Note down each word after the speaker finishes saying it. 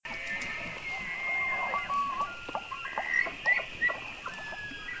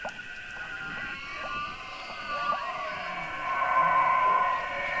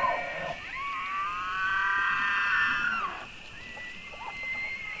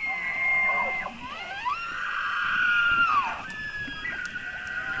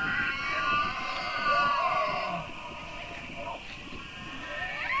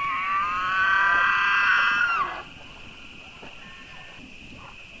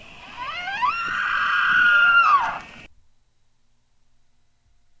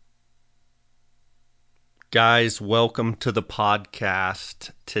Guys, welcome to the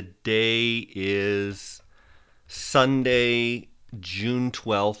podcast. Today is Sunday, June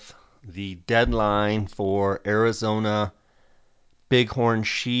 12th. The deadline for Arizona bighorn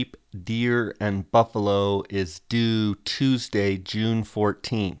sheep, deer, and buffalo is due Tuesday, June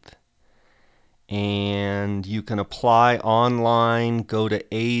 14th. And you can apply online. Go to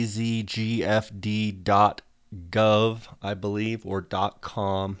azgfd.gov, I believe, or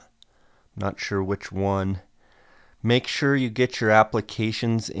 .com. Not sure which one. Make sure you get your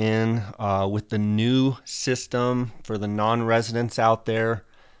applications in with the new system for the non-residents out there.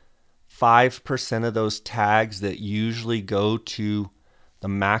 5% of those tags that usually go to the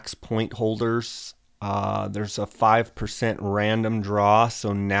max point holders, there's a 5% random draw.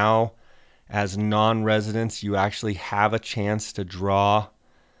 So now, as non-residents, you actually have a chance to draw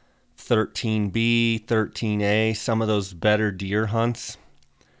 13B, 13A, some of those better deer hunts.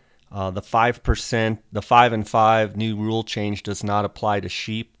 The 5%, the 5 and 5 new rule change does not apply to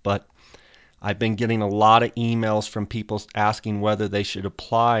sheep, but I've been getting a lot of emails from people asking whether they should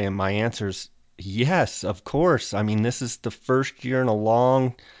apply, and my answer is yes, of course. I mean, this is the first year in a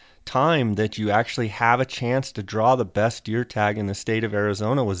long time that you actually have a chance to draw the best deer tag in the state of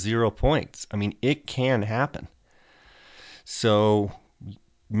Arizona with 0 points. I mean, it can happen. So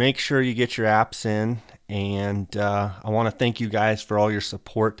make sure you get your apps in, and I want to thank you guys for all your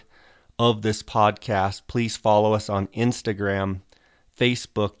support of this podcast. Please follow us on Instagram,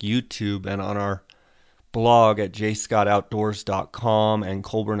 Facebook, YouTube, and on our blog at jscottoutdoors.com and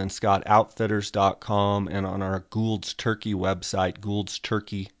colburn&scottoutfitters.com, and on our Gould's Turkey website,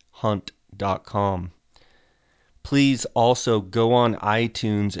 gould'sturkeyhunt.com. Please also go on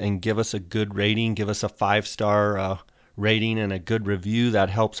iTunes and give us a good rating. Give us a 5-star rating and a good review. That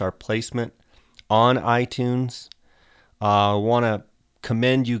helps our placement on iTunes. I want to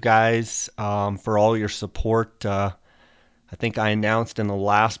commend you guys for all your support. I think I announced in the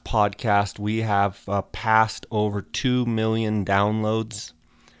last podcast we have passed over 2 million downloads,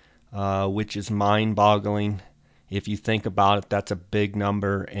 which is mind-boggling. If you think about it, that's a big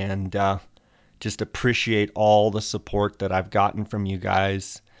number, and just appreciate all the support that I've gotten from you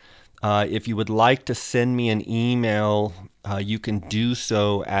guys. If you would like to send me an email, you can do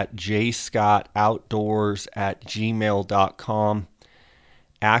so at jscottoutdoors@gmail.com.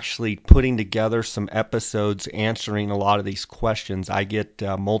 Actually putting together some episodes answering a lot of these questions. I get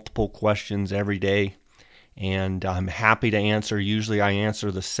multiple questions every day, and I'm happy to answer. Usually I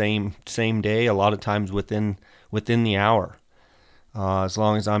answer the same day, a lot of times within the hour, as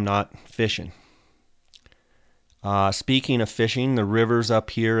long as I'm not fishing. Speaking of fishing, the rivers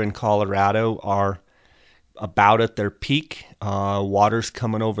up here in Colorado are about at their peak. Water's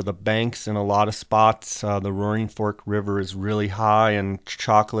coming over the banks in a lot of spots. The Roaring Fork River is really high and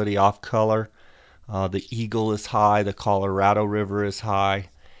chocolatey off color. The Eagle is high. The Colorado River is high.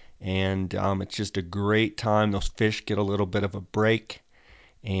 And it's just a great time. Those fish get a little bit of a break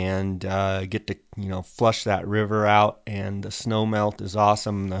and get to flush that river out. And the snow melt is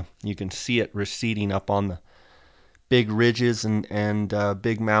awesome. You can see it receding up on the big ridges and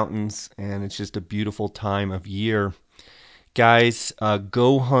big mountains, and it's just a beautiful time of year. Guys,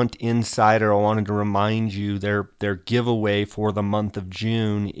 Go Hunt Insider, I wanted to remind you their giveaway for the month of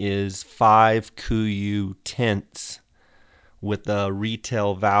June is 5 KUIU tents with a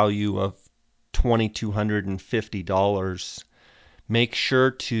retail value of $2,250. Make sure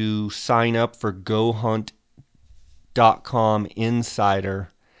to sign up for GoHunt.com Insider,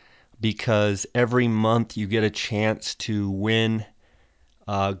 because every month you get a chance to win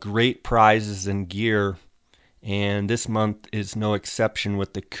great prizes and gear, and this month is no exception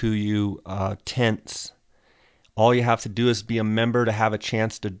with the KUIU tents. All you have to do is be a member to have a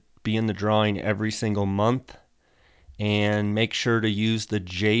chance to be in the drawing every single month, and make sure to use the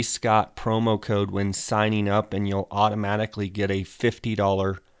JScott promo code when signing up, and you'll automatically get a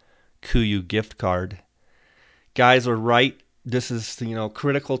 $50 KUIU gift card. Guys are right. This is,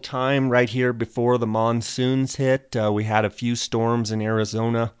 critical time right here before the monsoons hit. We had a few storms in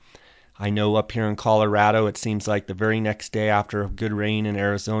Arizona. I know up here in Colorado, it seems like the very next day after a good rain in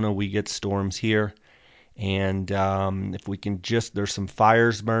Arizona, we get storms here. And if we can there's some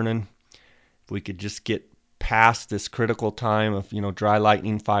fires burning. If we could just get past this critical time of, dry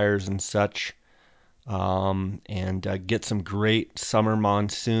lightning fires and such, and get some great summer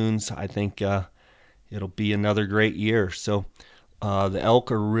monsoons, I think it'll be another great year. So the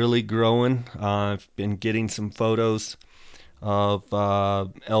elk are really growing. I've been getting some photos of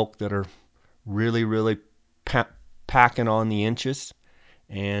elk that are really, really packing on the inches,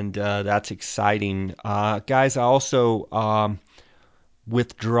 and that's exciting. Guys, I also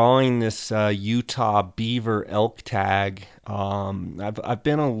withdrawing this Utah beaver elk tag. I've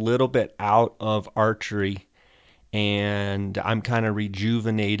been a little bit out of archery, and I'm kind of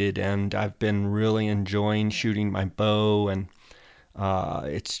rejuvenated, and I've been really enjoying shooting my bow, and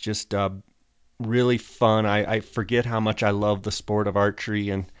it's just really fun. I forget how much I love the sport of archery,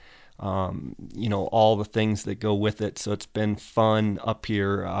 and all the things that go with it. So it's been fun up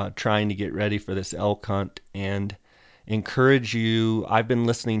here trying to get ready for this elk hunt, and encourage you. I've been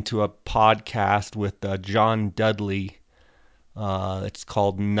listening to a podcast with John Dudley. It's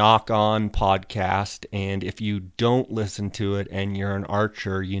called Knock On Podcast, and if you don't listen to it and you're an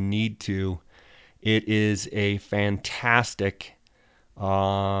archer, you need to. It is a fantastic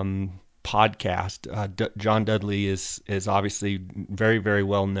podcast. John Dudley is obviously very, very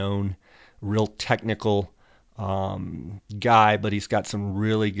well known, real technical guy, but he's got some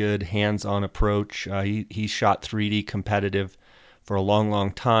really good hands-on approach. He shot 3D competitive for a long,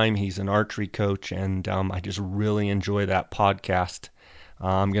 long time. He's an archery coach, and I just really enjoy that podcast.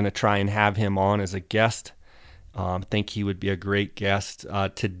 I'm going to try and have him on as a guest. I think he would be a great guest.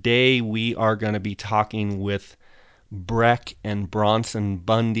 Today we are going to be talking with Breck and Bronson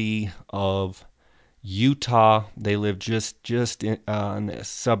Bundy of Utah. They live just in the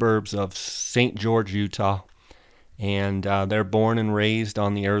suburbs of St. George, Utah, and they're born and raised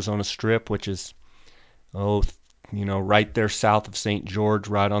on the Arizona Strip, which is right there south of St. George,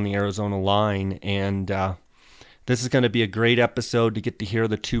 right on the Arizona line. And this is going to be a great episode to get to hear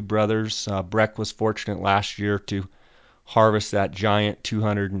the two brothers. Breck was fortunate last year to harvest that giant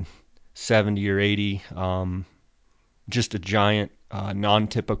 270 or 80. Just a giant,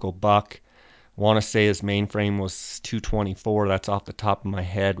 non-typical buck. Want to say his mainframe was 224. That's off the top of my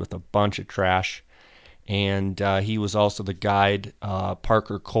head with a bunch of trash. And he was also the guide.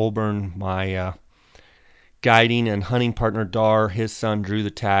 Parker Colburn, my guiding and hunting partner, Dar, his son drew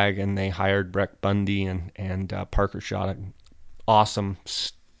the tag, and they hired Breck Bundy, and Parker shot an awesome,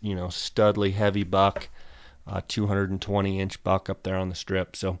 studly heavy buck, 220-inch buck up there on the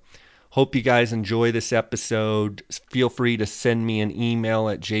strip. So hope you guys enjoy this episode. Feel free to send me an email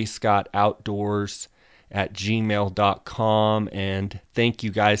at jscottoutdoors@gmail.com. And thank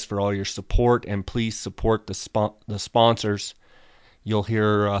you guys for all your support. And please support the sponsors. You'll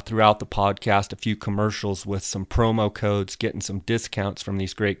hear throughout the podcast a few commercials with some promo codes, getting some discounts from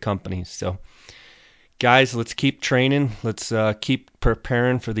these great companies. So, guys, let's keep training. Let's keep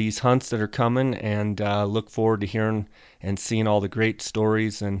preparing for these hunts that are coming, and look forward to hearing and seeing all the great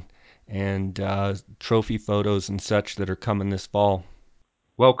stories and trophy photos and such that are coming this fall.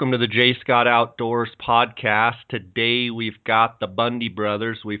 Welcome to the J. Scott Outdoors podcast. Today we've got the Bundy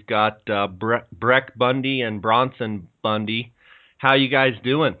brothers. We've got Breck Bundy and Bronson Bundy. How you guys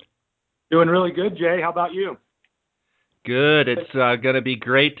doing? Doing really good, Jay. How about you? Good. It's going to be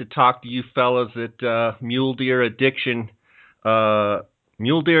great to talk to you fellas at Mule Deer Addiction Outfitters.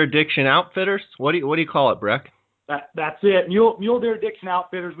 What do you call it, Breck? That's it. Mule Deer Addiction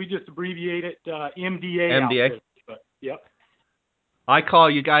Outfitters. We just abbreviate it MDA. Outfitters. But, yep. I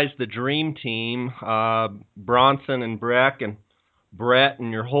call you guys the Dream Team. Bronson and Breck and Brett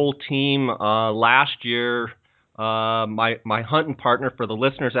and your whole team. Last year, my hunting partner, for the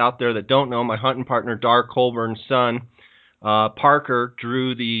listeners out there that don't know, my hunting partner, Dar Colburn's son, Parker,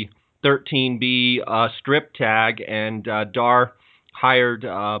 drew the 13B strip tag, and Dar hired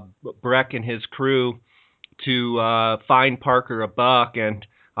Breck and his crew to find Parker a buck, and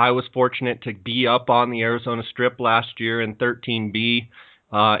I was fortunate to be up on the Arizona Strip last year in 13B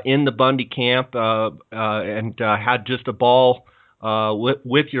in the Bundy camp, and had just a ball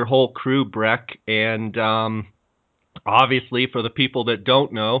with your whole crew, Breck. And obviously, for the people that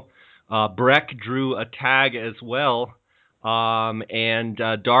don't know, Breck drew a tag as well, and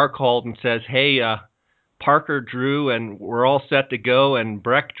Dar called and says, hey, Parker drew, and we're all set to go, and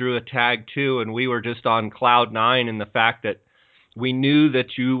Breck drew a tag too, and we were just on cloud nine in the fact that we knew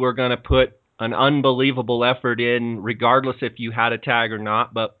that you were going to put an unbelievable effort in, regardless if you had a tag or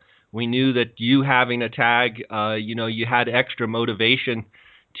not, but we knew that you having a tag, you had extra motivation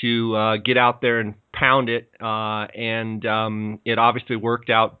to get out there and pound it, and it obviously worked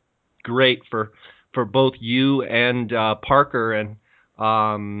out great for both you and Parker, and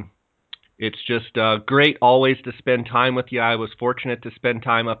it's just great always to spend time with you. I was fortunate to spend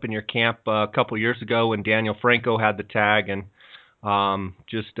time up in your camp a couple years ago when Daniel Franco had the tag, and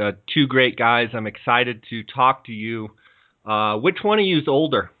just two great guys. I'm excited to talk to you. Which one of you is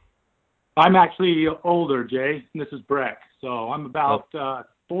older? I'm actually older, Jay. This is Breck. So I'm about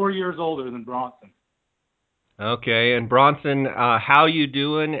 4 years older than Bronson. Okay, and Bronson, how you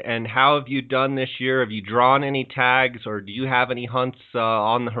doing, and how have you done this year? Have you drawn any tags, or do you have any hunts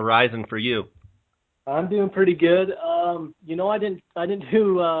on the horizon for you? I'm doing pretty good. I didn't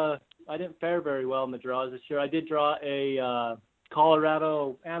fare very well in the draws this year. I did draw a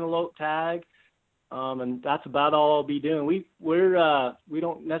Colorado antelope tag, and that's about all I'll be doing. We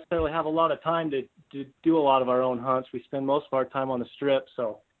don't necessarily have a lot of time to do a lot of our own hunts. We spend most of our time on the strip,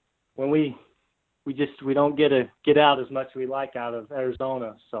 so when we don't get out as much as we like out of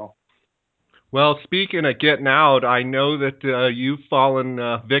Arizona. So. Well, speaking of getting out, I know that you've fallen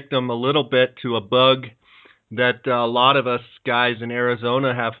victim a little bit to a bug that a lot of us guys in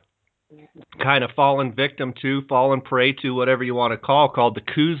Arizona have kind of fallen victim to, fallen prey to, whatever you want to called the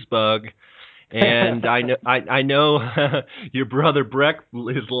Coues bug. And I know your brother Breck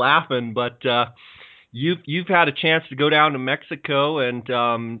is laughing, but you've had a chance to go down to Mexico, and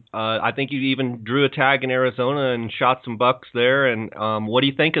I think you even drew a tag in Arizona and shot some bucks there. And what do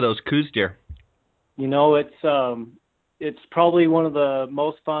you think of those Coues deer? It's probably one of the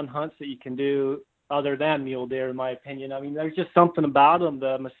most fun hunts that you can do other than mule deer, in my opinion. I mean, there's just something about them,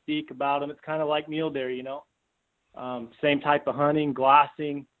 the mystique about them. It's kind of like mule deer, same type of hunting,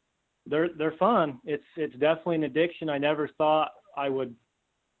 glassing. They're fun. It's definitely an addiction. I never thought I would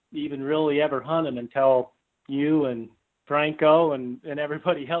even really ever hunt them until you and Franco and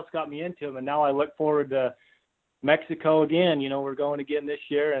everybody else got me into them. And now I look forward to Mexico again. We're going again this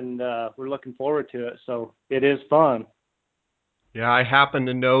year, and we're looking forward to it. So it is fun. Yeah, I happen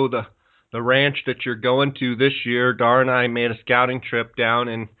to know the ranch that you're going to this year. Dar and I made a scouting trip down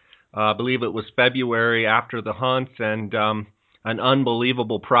in, I believe it was February after the hunts, and an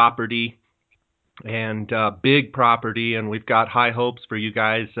unbelievable property and big property, and we've got high hopes for you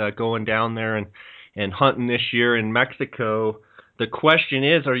guys going down there and hunting this year in Mexico. The question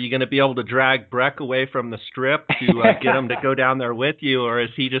is, are you going to be able to drag Breck away from the strip to get him to go down there with you, or is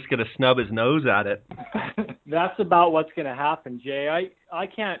he just going to snub his nose at it? That's about what's going to happen, Jay. I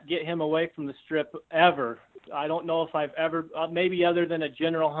can't get him away from the strip ever. I don't know if I've ever, maybe other than a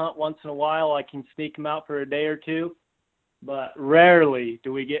general hunt once in a while, I can sneak him out for a day or two, but rarely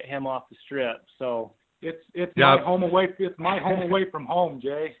do we get him off the strip. So it's my home away. It's my home away from home,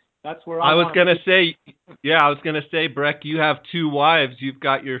 Jay. That's where I was going to say, Breck, you have two wives. You've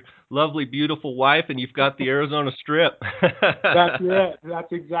got your lovely, beautiful wife, and you've got the Arizona Strip. That's it.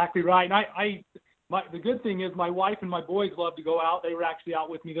 That's exactly right. And the good thing is my wife and my boys love to go out. They were actually out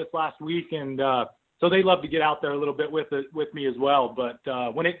with me this last week, and so they love to get out there a little bit with me as well. But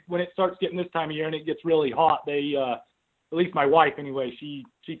when it starts getting this time of year and it gets really hot, they at least my wife anyway, she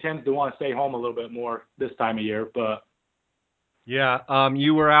tends to want to stay home a little bit more this time of year. But yeah,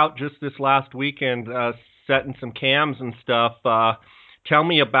 you were out just this last weekend setting some cams and stuff. Tell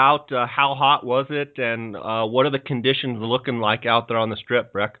me about how hot was it, and what are the conditions looking like out there on the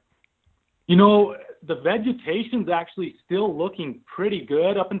strip, Breck? The vegetation's actually still looking pretty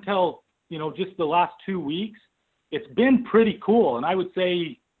good up until, just the last 2 weeks. It's been pretty cool, and I would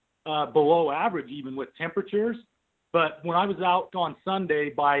say below average even with temperatures. But when I was out on Sunday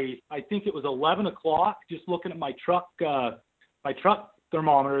by, I think it was 11 o'clock, just looking at my truck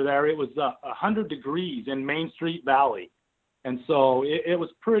thermometer there, it was 100 degrees in Main Street Valley. And so it was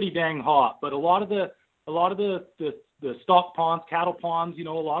pretty dang hot. But a lot of the stock ponds, cattle ponds, a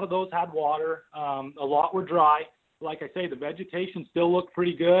lot of those had water. A lot were dry. Like I say, the vegetation still looked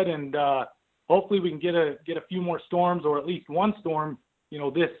pretty good, and hopefully we can get a few more storms, or at least one storm,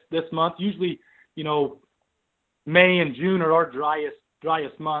 this month. Usually, May and June are our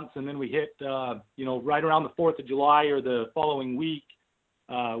driest months, and then we hit, right around the 4th of July or the following week,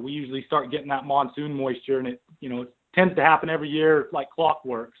 we usually start getting that monsoon moisture, and it tends to happen every year like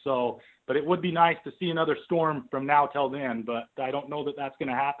clockwork. So, but it would be nice to see another storm from now till then, but I don't know that that's going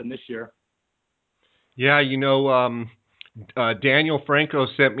to happen this year. Yeah, Daniel Franco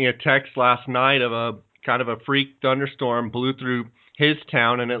sent me a text last night of a kind of a freak thunderstorm blew through his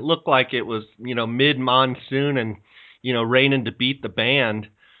town, and it looked like it was, mid-monsoon and, raining to beat the band.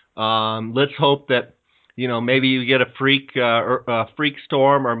 Let's hope that, maybe you get a freak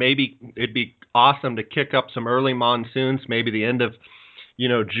storm, or maybe it'd be awesome to kick up some early monsoons, maybe the end of,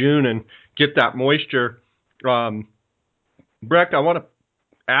 June, and get that moisture. Breck, I want to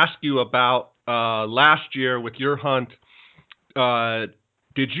ask you about last year with your hunt.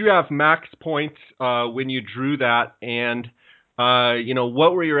 Did you have max points when you drew that? And,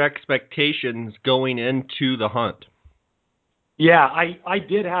 what were your expectations going into the hunt? Yeah, I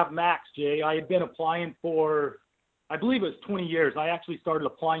did have max, Jay. I had been applying for, I believe it was 20 years. I actually started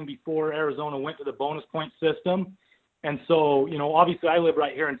applying before Arizona went to the bonus point system. And so, obviously I live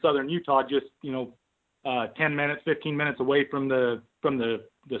right here in southern Utah, just, 10 minutes, 15 minutes away from the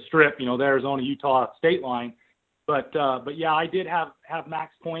strip, the Arizona-Utah state line. But yeah, I did have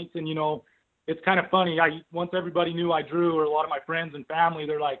max points, and it's kind of funny. Once everybody knew I drew, or a lot of my friends and family,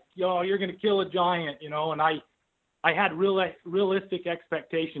 they're like, "Yo, you're gonna kill a giant," and I had realistic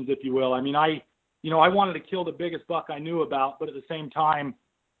expectations, if you will. I mean, I wanted to kill the biggest buck I knew about, but at the same time,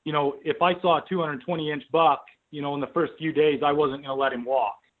 if I saw a 220-inch buck, in the first few days, I wasn't gonna let him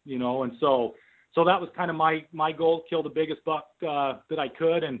walk, and so that was kind of my goal: kill the biggest buck that I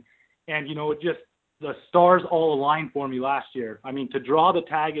could, and it just, the stars all aligned for me last year. I mean, to draw the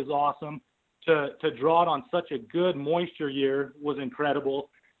tag is awesome. To draw it on such a good moisture year was incredible,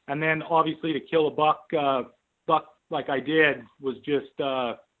 and then obviously to kill a buck like I did was just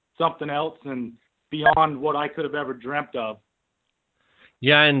something else and beyond what I could have ever dreamt of.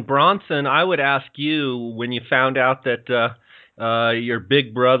 Yeah, and Bronson, I would ask you, when you found out that your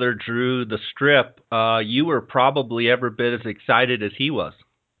big brother drew the strip, you were probably every bit as excited as he was.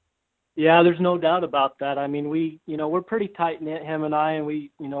 Yeah, there's no doubt about that. I mean, we're pretty tight knit, him and I, and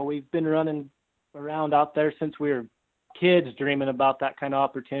we've been running around out there since we were kids, dreaming about that kind of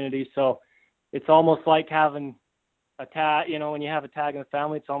opportunity. So it's almost like having a tag. When you have a tag in the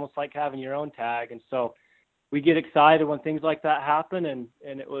family, it's almost like having your own tag. And so we get excited when things like that happen. And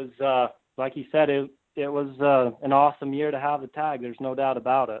it was like you said, it was an awesome year to have the tag. There's no doubt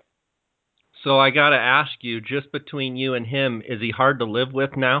about it. So I got to ask you, just between you and him, is he hard to live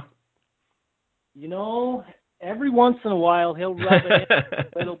with now? Every once in a while he'll rub it in a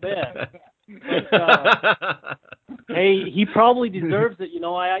little bit. But, hey, he probably deserves it.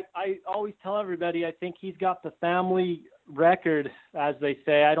 I always tell everybody I think he's got the family record, as they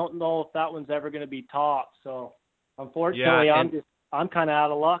say. I don't know if that one's ever going to be topped. So, unfortunately, yeah, I'm kind of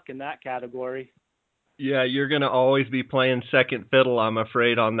out of luck in that category. Yeah, you're going to always be playing second fiddle, I'm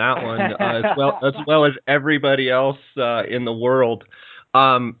afraid, on that one, as well as everybody else in the world.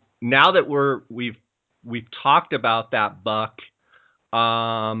 Now that we've talked about that buck,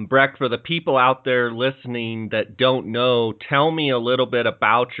 Breck, for the people out there listening that don't know, tell me a little bit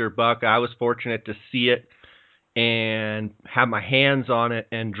about your buck. I was fortunate to see it and have my hands on it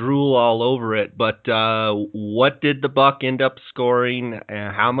and drool all over it. But what did the buck end up scoring?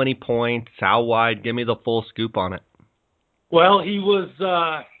 How many points? How wide? Give me the full scoop on it. Well, he was,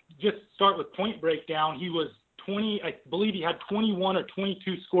 just start with point breakdown. He was 20, I believe he had 21 or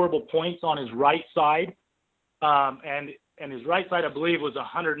 22 scorable points on his right side. And his right side, I believe, was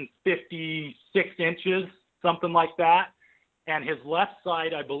 156 inches, something like that. And his left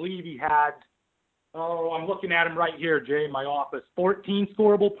side, I believe he had, I'm looking at him right here, Jay, in my office, 14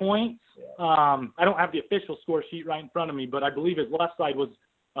 scorable points. I don't have the official score sheet right in front of me, but I believe his left side was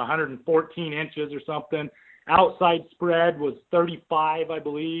 114 inches or something. Outside spread was 35, I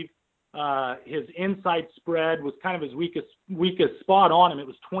believe. His inside spread was kind of his weakest spot on him. It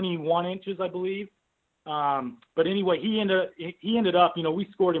was 21 inches, I believe. But anyway, he ended up, we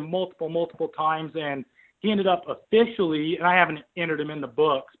scored him multiple times, and he ended up officially, and I haven't entered him in the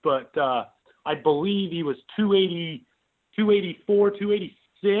books, but I believe he was 284,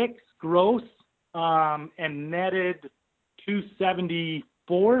 286 gross, and netted 273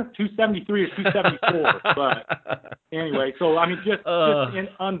 or 274. But anyway, so I mean, just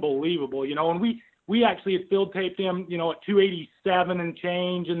unbelievable, and we actually had field taped him, at 287 and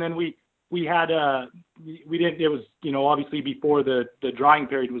change, and then we had it was, obviously before the drying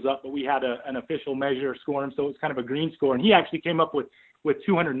period was up, but we had an official measure score him, so it was kind of a green score, and he actually came up with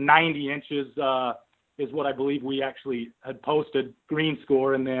 290 inches, is what I believe we actually had posted green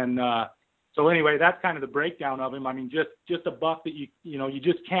score. And then, so anyway, that's kind of the breakdown of him. I mean, just a buck that you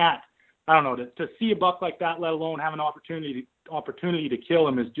just can't, I don't know, to see a buck like that, let alone have an opportunity to kill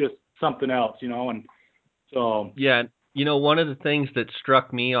him, is just something else, and so. Yeah. One of the things that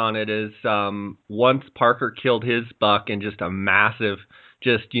struck me on it is once Parker killed his buck in just a massive,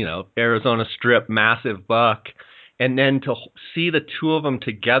 Arizona strip, massive buck, and then to see the two of them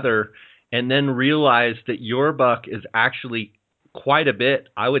together and then realize that your buck is actually quite a bit,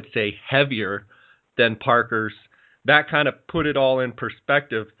 I would say, heavier than Parker's, that kind of put it all in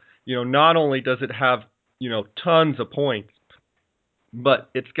perspective. Not only does it have, tons of points, but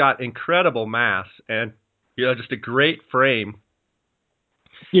it's got incredible mass and just a great frame.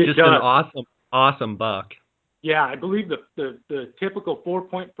 Just an awesome buck. Yeah, I believe the typical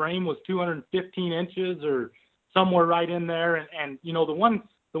 4-point frame was 215 inches or somewhere right in there. And the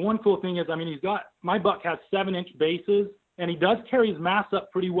one cool thing is, I mean, my buck has 7-inch bases, and he does carry his mass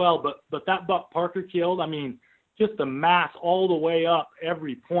up pretty well. But that buck Parker killed, I mean, just the mass all the way up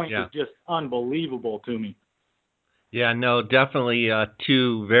every point is just unbelievable to me. Yeah, no, definitely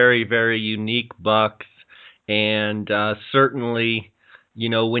two very, very unique bucks. And certainly,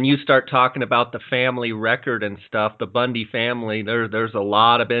 when you start talking about the family record and stuff, the Bundy family, there's a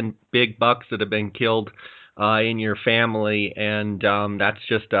lot of big bucks that have been killed in your family. And that's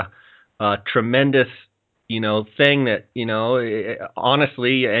just a tremendous, thing that,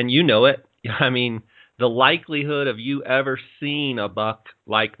 honestly, and it, I mean, the likelihood of you ever seeing a buck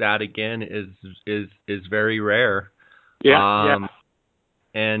like that again is very rare. Yeah.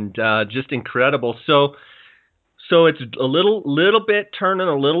 And just incredible. So it's a little bit turning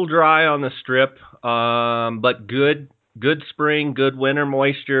a little dry on the strip, but good spring, good winter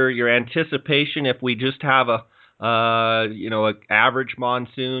moisture. Your anticipation, if we just have a average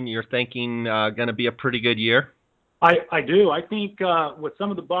monsoon, you're thinking going to be a pretty good year. I do. I think with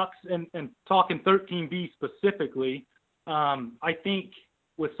some of the bucks and talking 13B specifically, I think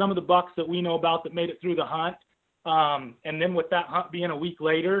with some of the bucks that we know about that made it through the hunt, and then with that hunt being a week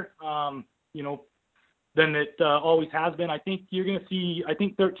later, than it always has been, I think you're going to see. I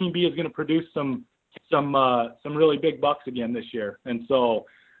think 13B is going to produce some really big bucks again this year. And so,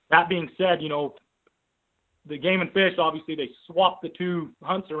 that being said, the Game and Fish, obviously they swapped the two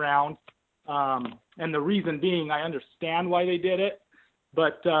hunts around, and the reason being, I understand why they did it,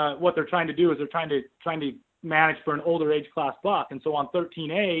 but what they're trying to do is they're trying to manage for an older age class buck. And so on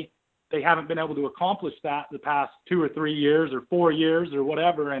 13A, they haven't been able to accomplish that the past 2 or 3 years or 4 years or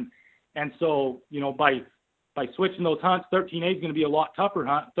whatever. And so, by switching those hunts, 13A is going to be a lot tougher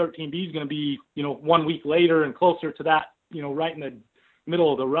hunt. 13B is going to be, 1 week later and closer to that, right in the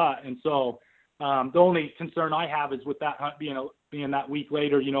middle of the rut. And so, the only concern I have is with that hunt being that week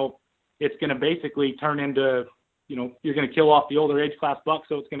later, it's going to basically turn into, you're going to kill off the older age class buck.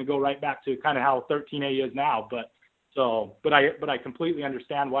 So it's going to go right back to kind of how 13A is now. But I completely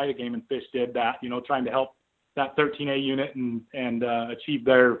understand why the Game and Fish did that, trying to help that 13A unit and achieve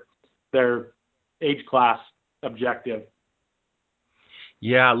their age class objective.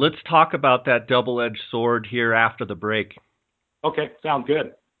 Yeah, let's talk about that double-edged sword here after the break. Okay, sounds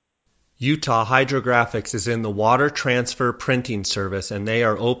good. Utah Hydrographics is in the water transfer printing service, and they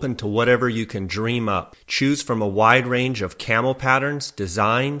are open to whatever you can dream up. Choose from a wide range of camo patterns,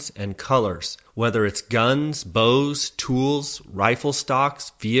 designs, and colors. Whether it's guns, bows, tools, rifle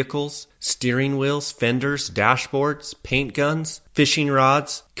stocks, vehicles, steering wheels, fenders, dashboards, paint guns, fishing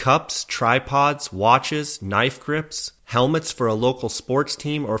rods, cups, tripods, watches, knife grips, helmets for a local sports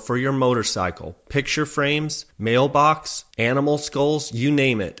team or for your motorcycle, picture frames, mailbox, animal skulls, you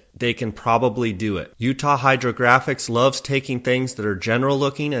name it, they can probably do it. Utah Hydrographics loves taking things that are general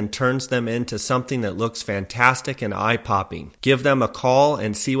looking and turns them into something that looks fantastic and eye-popping. Give them a call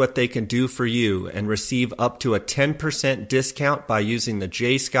and see what they can do for you and receive up to a 10% discount by using the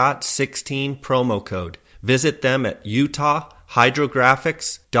JScott16 promo code. Visit them at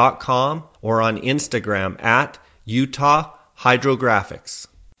utahhydrographics.com or on Instagram at Utah Hydrographics.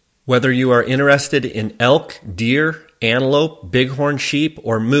 Whether you are interested in elk, deer, antelope, bighorn sheep,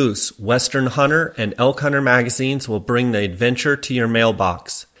 or moose, Western Hunter and Elk Hunter magazines will bring the adventure to your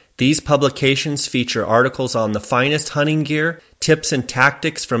mailbox. These publications feature articles on the finest hunting gear, tips and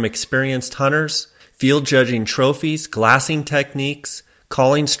tactics from experienced hunters, field judging trophies, glassing techniques,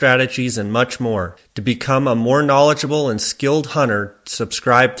 calling strategies, and much more. To become a more knowledgeable and skilled hunter,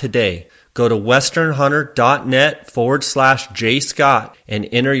 subscribe today. Go to westernhunter.net/jscott and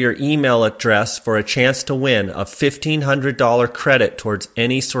enter your email address for a chance to win a $1,500 credit towards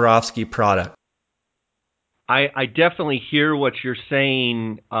any Swarovski product. I definitely hear what you're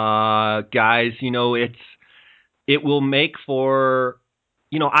saying, guys. It will make for,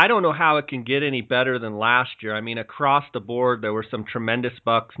 I don't know how it can get any better than last year. I mean, across the board, there were some tremendous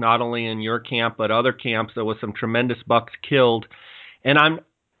bucks, not only in your camp, but other camps. There was some tremendous bucks killed. And I'm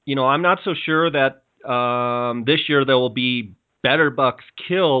not so sure that this year there will be better bucks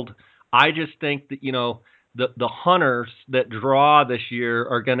killed. I just think that, the hunters that draw this year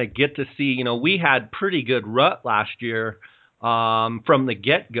are going to get to see, we had pretty good rut last year from the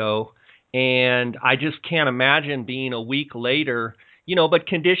get-go. And I just can't imagine being a week later, but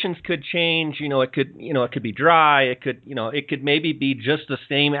conditions could change. It could be dry. It could maybe be just the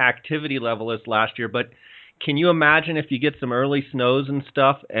same activity level as last year. But can you imagine if you get some early snows and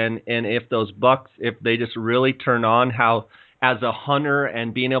stuff, and if those bucks, if they just really turn on, how as a hunter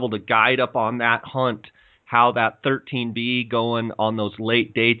and being able to guide up on that hunt, how that 13B going on those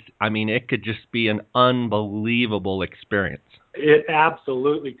late dates, I mean, it could just be an unbelievable experience. It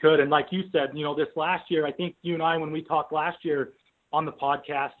absolutely could. And like you said, this last year, I think you and I, when we talked last year on the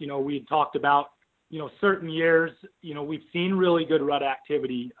podcast, we had talked about, certain years, we've seen really good rut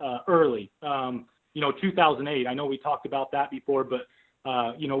activity early. 2008. I know we talked about that before, but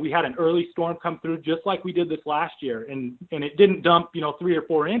we had an early storm come through just like we did this last year, and it didn't dump 3 or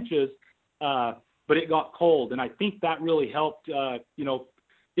 4 inches, but it got cold, and I think that really helped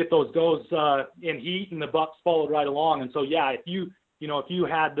get those does in heat, and the bucks followed right along. And so if you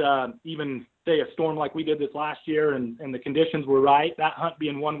had even say a storm like we did this last year, and the conditions were right, that hunt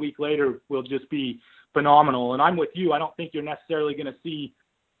being 1 week later will just be phenomenal. And I'm with you. I don't think you're necessarily going to see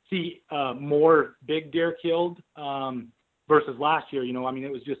more big deer killed versus last year.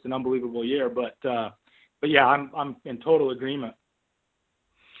 It was just an unbelievable year. But yeah, I'm in total agreement.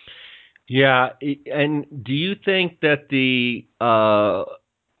 Yeah, and do you think that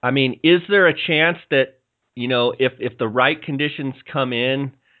is there a chance that if the right conditions come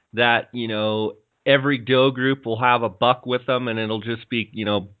in, that every doe group will have a buck with them, and it'll just be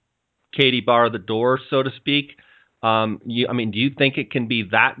Katie bar the door, so to speak? Do you think it can be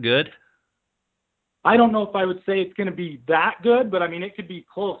that good? I don't know if I would say it's going to be that good, but it could be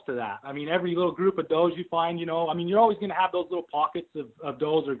close to that. Every little group of does you find, you're always going to have those little pockets of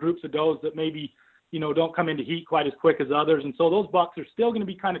does or groups of does that maybe, don't come into heat quite as quick as others. And so those bucks are still going to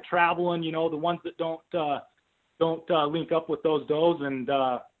be kind of traveling, the ones that don't link up with those does.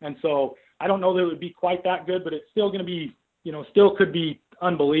 And so I don't know that it would be quite that good, but it's still going to be, still could be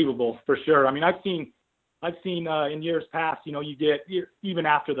unbelievable for sure. I've seen in years past, you get even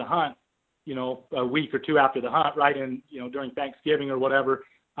after the hunt, a week or two after the hunt, right? And, during Thanksgiving or whatever.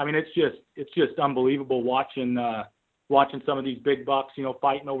 It's just unbelievable watching some of these big bucks,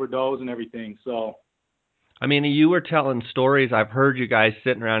 fighting over does and everything. So, you were telling stories. I've heard you guys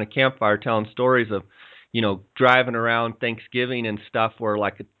sitting around a campfire telling stories of, driving around Thanksgiving and stuff where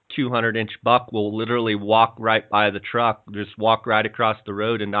like a 200-inch buck will literally walk right by the truck, just walk right across the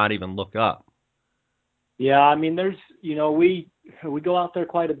road and not even look up. Yeah, there's, we go out there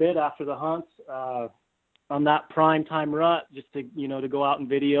quite a bit after the hunts on that prime time rut, just to, to go out and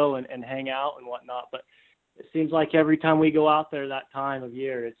video and hang out and whatnot. But it seems like every time we go out there that time of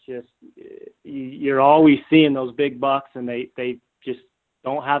year, it's just, you're always seeing those big bucks, and they just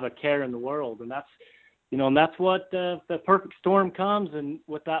don't have a care in the world. And that's, and that's what the perfect storm comes, and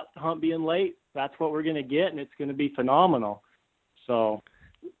with that hunt being late, that's what we're going to get, and it's going to be phenomenal. So,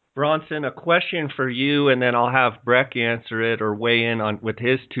 Bronson, a question for you, and then I'll have Breck answer it or weigh in on with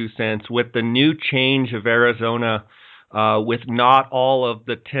his 2 cents. With the new change of Arizona, with not all of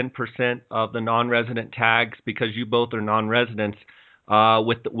the 10% of the non-resident tags, because you both are non-residents,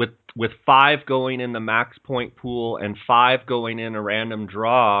 with 5 going in the max point pool and 5 going in a random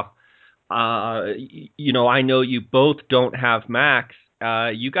draw, I know you both don't have max.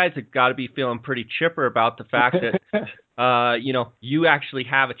 You guys have got to be feeling pretty chipper about the fact that you actually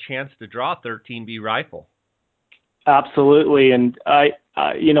have a chance to draw a 13B rifle. Absolutely, and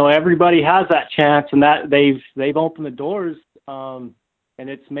everybody has that chance, and that they've opened the doors, and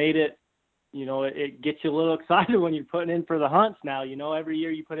it's made it, it gets you a little excited when you're putting in for the hunts now. Every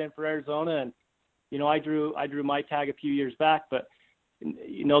year you put in for Arizona, and I drew my tag a few years back, but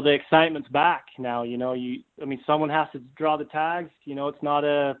the excitement's back now. Someone has to draw the tags. It's not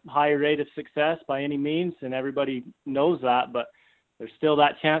a high rate of success by any means, and everybody knows that, but there's still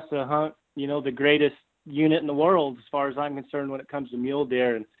that chance to hunt, the greatest unit in the world as far as I'm concerned when it comes to mule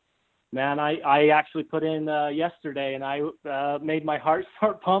deer. And man, I actually put in yesterday, and I made my heart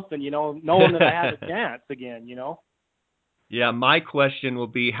start pumping, knowing that I had a chance again, Yeah, my question will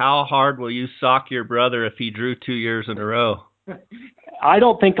be, how hard will you sock your brother if he drew 2 years in a row? I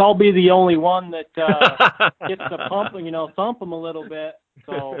don't think I'll be the only one that gets to pump, thump him a little bit.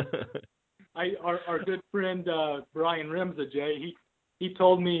 So, our good friend Brian Rimza, Jay, he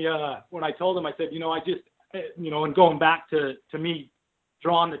told me when I told him, I said, I just, and going back to me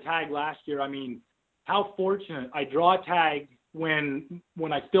drawing the tag last year, how fortunate I draw a tag when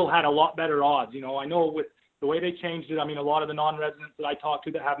I still had a lot better odds. I know with the way they changed it, a lot of the non-residents that I talked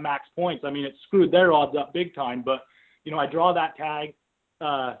to that have max points, it screwed their odds up big time, but I draw that tag,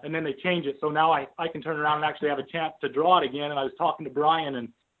 and then they change it. So now I can turn around and actually have a chance to draw it again. And I was talking to Brian,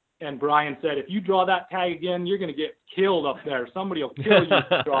 and Brian said, if you draw that tag again, you're going to get killed up there. Somebody will kill you if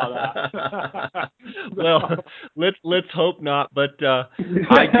you draw that. Well, let's hope not. But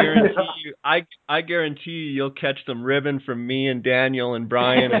I guarantee you, I guarantee you'll catch some ribbon from me and Daniel and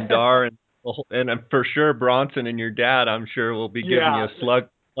Brian and Dar, and for sure Bronson and your dad, I'm sure, will be giving you a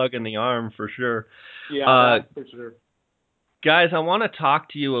slug in the arm for sure. Yeah, for sure. Guys, I want to talk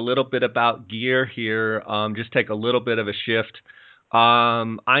to you a little bit about gear here, just take a little bit of a shift.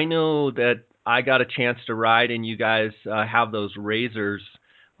 I know that I got a chance to ride, and you guys have those Razors,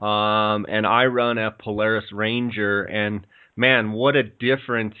 and I run a Polaris Ranger, and man, what a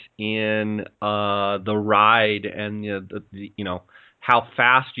difference in the ride and how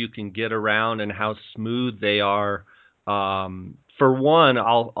fast you can get around and how smooth they are. For one,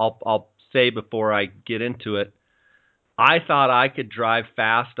 I'll say before I get into it, I thought I could drive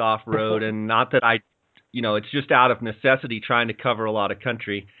fast off road, and not that it's just out of necessity trying to cover a lot of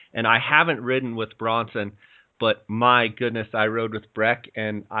country. And I haven't ridden with Bronson, but my goodness, I rode with Breck,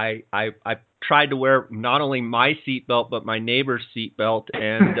 and I tried to wear not only my seatbelt but my neighbor's seatbelt,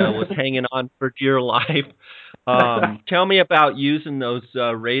 and was hanging on for dear life. Tell me about using those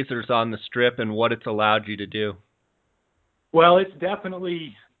razors on the strip and what it's allowed you to do. Well, it's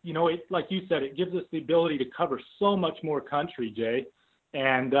definitely, like you said, it gives us the ability to cover so much more country, Jay.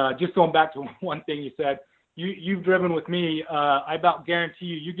 And just going back to one thing you said, you've driven with me. I about guarantee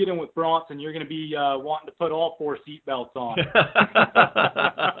you get in with Bronson, you're going to be wanting to put all 4 seat belts on.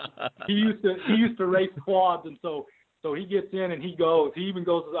 He used to race quads, and so he gets in and he goes. He even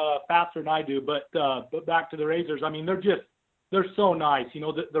goes faster than I do. But back to the razors. I mean, they're so nice.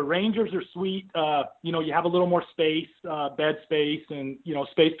 The Rangers are sweet. You have a little more space, bed space, and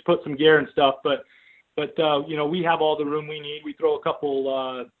space to put some gear and stuff. But we have all the room we need. We throw a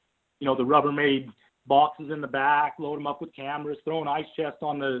couple, the Rubbermaid boxes in the back, load them up with cameras, throw an ice chest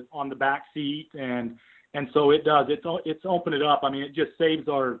on the back seat, and so it does. It's open it up. I mean, it just saves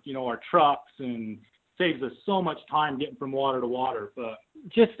our trucks and saves us so much time getting from water to water. But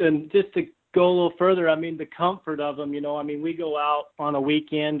just to go a little further, I mean, the comfort of them, we go out on a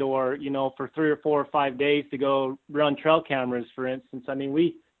weekend or, for 3 or 4 or 5 days to go run trail cameras, for instance. I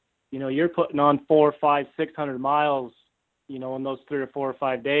mean, you're putting on 400, 500, 600 miles, in those 3 or 4 or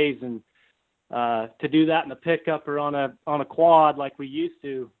 5 days. And to do that in a pickup or on a quad like we used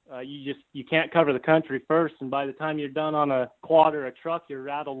to, you can't cover the country first. And by the time you're done on a quad or a truck, you're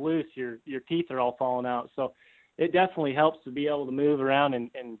rattled loose, your teeth are all falling out. So it definitely helps to be able to move around and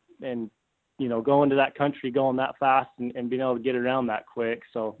go into that country going that fast and being able to get around that quick.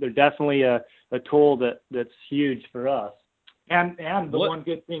 So they're definitely a tool that's huge for us. And the one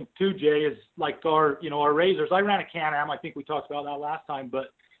good thing too, Jay, is like our razors. I ran a Can-Am. I think we talked about that last time,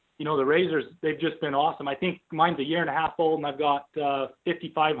 but the razors, they've just been awesome. I think mine's a year and a half old, and I've got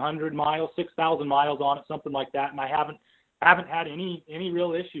 5,500 miles, 6,000 miles on it, something like that. And I haven't had any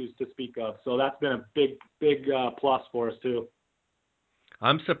real issues to speak of. So that's been a big plus for us too.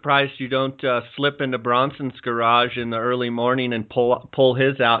 I'm surprised you don't slip into Bronson's garage in the early morning and pull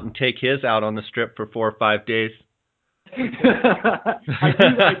his out and take his out on the strip for 4 or 5 days. I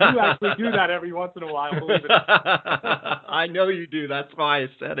do actually do that every once in a while, believe it. I know you do. That's why I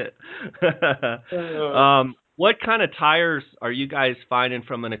said it. What kind of tires are you guys finding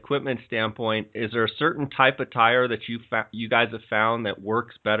from an equipment standpoint? Is there a certain type of tire that you guys have found that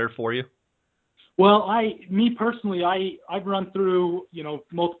works better for you? Well, me personally, I've run through,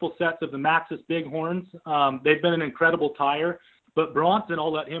 multiple sets of the Maxxis Bighorns. They've been an incredible tire, but Bronson,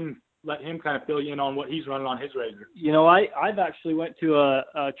 I'll let him kind of fill you in on what he's running on his razor. I've actually went to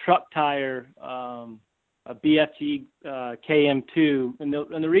a truck tire, a BFG KM2, and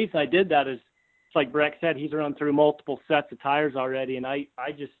the reason I did that is, it's like Breck said, he's run through multiple sets of tires already, and I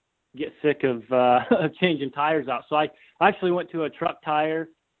just get sick of changing tires out. So I actually went to a truck tire.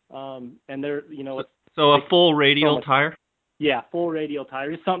 And they're, so a full radial tire? Yeah, full radial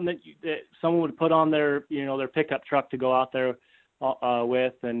tire. It's something that someone would put on their, their pickup truck to go out there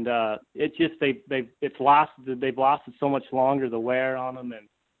with, and it's just they've lasted so much longer, the wear on them, and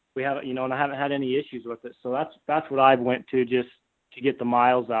we haven't, and I haven't had any issues with it. So that's what I've went to, just to get the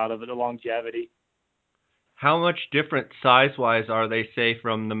miles out of it, the longevity. How much different size-wise are they, say,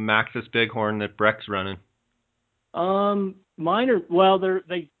 from the Maxxis Bighorn that Breck's running? Mine are,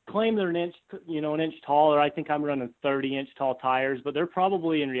 they claim they're an inch taller. I think I'm running 30-inch tall tires, but they're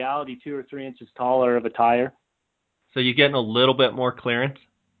probably in reality 2 or 3 inches taller of a tire. So you're getting a little bit more clearance?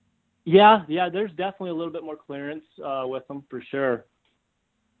 Yeah, there's definitely a little bit more clearance with them for sure.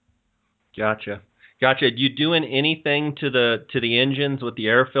 Gotcha. You doing anything to the engines with the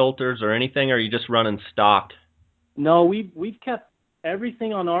air filters or anything, or are you just running stock? No, we've kept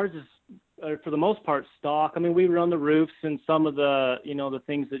everything on ours is for the most part stock. I mean, we run the roofs and some of the the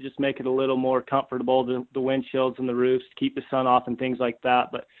things that just make it a little more comfortable, the windshields and the roofs to keep the sun off and things like that.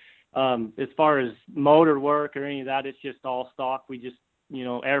 But as far as motor work or any of that, it's just all stock. We just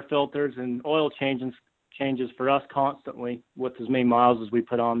air filters and oil changes for us constantly with as many miles as we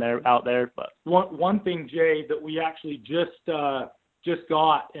put on out there. But one thing, Jay, that we actually just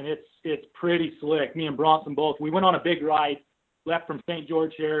got, and it's pretty slick. Me and Bronson both. We went on a big ride, left from St.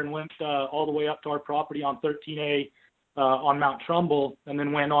 George here and went all the way up to our property on 13A. on Mount Trumbull, and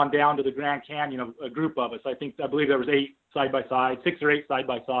then went on down to the Grand Canyon. A group of us. I believe there was 8 side by side, 6 or 8 side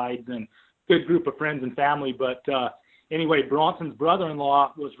by sides, and good group of friends and family. But anyway, Bronson's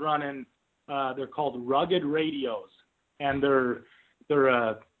brother-in-law was running. They're called Rugged Radios, and they're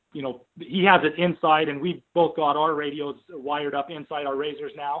he has it inside, and we've both got our radios wired up inside our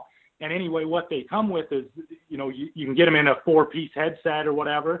Razors now. And anyway, what they come with is, you can get them in a 4-piece headset or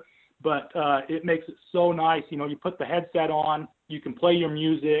whatever, but it makes it so nice. You put the headset on, you can play your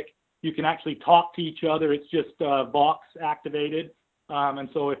music, you can actually talk to each other. It's just Vox activated. And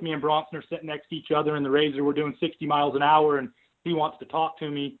so if me and Bronson are sitting next to each other in the Razor, we're doing 60 miles an hour, and he wants to talk to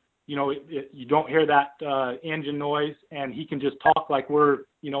me, you don't hear that engine noise, and he can just talk like we're,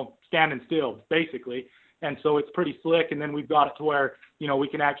 standing still, basically. And so it's pretty slick. And then we've got it to where, we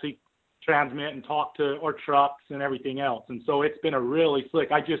can actually transmit and talk to our trucks and everything else. And so it's been a really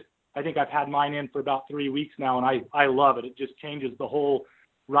slick. I think I've had mine in for about 3 weeks now, and I love it. It just changes the whole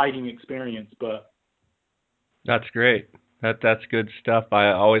riding experience. But that's great. That's good stuff.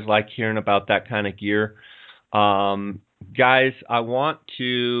 I always like hearing about that kind of gear. Guys, I want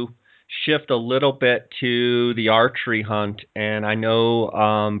to shift a little bit to the archery hunt. And I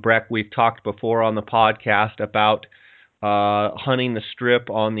know, Breck, we've talked before on the podcast about hunting the strip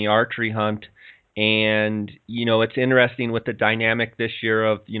on the archery hunt. And, it's interesting with the dynamic this year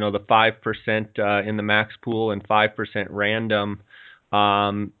of, the 5% in the max pool and 5% random.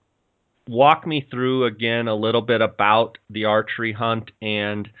 Walk me through again a little bit about the archery hunt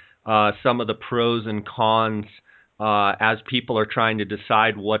and some of the pros and cons as people are trying to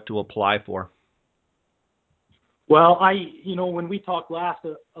decide what to apply for. Well, when we talked last,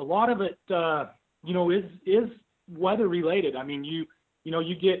 a lot of it, is weather related. I mean, you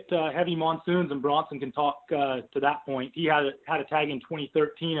get heavy monsoons, and Bronson can talk to that point. He had a tag in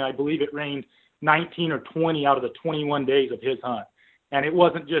 2013, and I believe it rained 19 or 20 out of the 21 days of his hunt. And it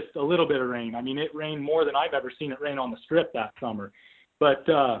wasn't just a little bit of rain. I mean, it rained more than I've ever seen it rain on the strip that summer. But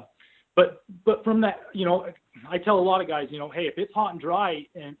from that, I tell a lot of guys, hey, if it's hot and dry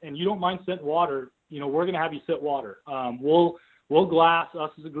and you don't mind sitting water, we're going to have you sit water. We'll glass,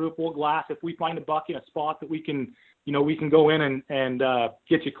 us as a group, we'll glass. If we find a buck in a spot that we can go in and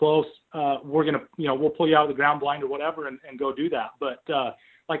get you close, we're going to, we'll pull you out of the ground blind or whatever and go do that. But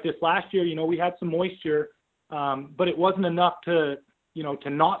like this last year, we had some moisture, but it wasn't enough to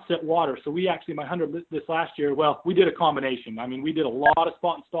not sit water. So we actually, my hunter this last year, well, we did a combination. I mean, we did a lot of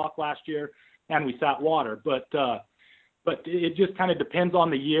spot and stalk last year, and we sat water. But it just kind of depends on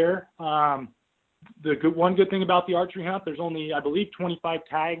the year. One good thing about the archery hunt, there's only, I believe, 25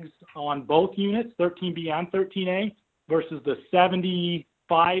 tags on both units, 13B and 13A, versus the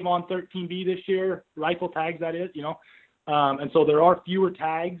 75 on 13B this year, rifle tags, that is, and so there are fewer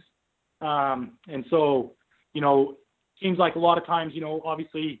tags. And so, seems like a lot of times,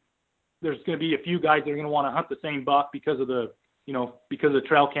 obviously there's going to be a few guys that are going to want to hunt the same buck because of the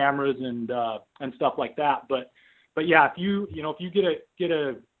trail cameras and stuff like that. But yeah, if you get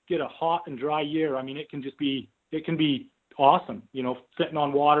a hot and dry year, I mean, it can be awesome, sitting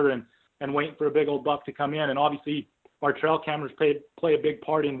on water and waiting for a big old buck to come in. And obviously our trail cameras play a big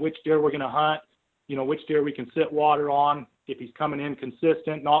part in which deer we're going to hunt, which deer we can sit water on, if he's coming in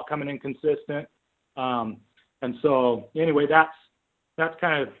consistent, not coming in consistent. And so anyway, that's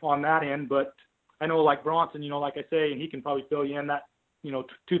kind of on that end. But I know, like Bronson, like I say, and he can probably fill you in, that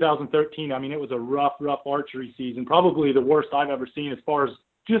 2013, I mean, it was a rough archery season, probably the worst I've ever seen as far as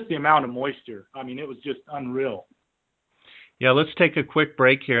just the amount of moisture. I mean, it was just unreal. Yeah, let's take a quick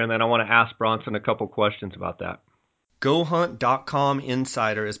break here, and then I want to ask Bronson a couple questions about that. GoHunt.com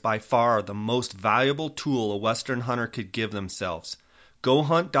Insider is by far the most valuable tool a Western hunter could give themselves.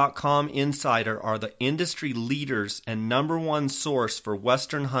 GoHunt.com Insider are the industry leaders and #1 source for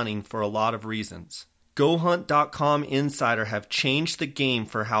Western hunting for a lot of reasons. GoHunt.com Insider have changed the game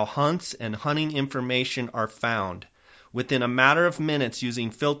for how hunts and hunting information are found. Within a matter of minutes, using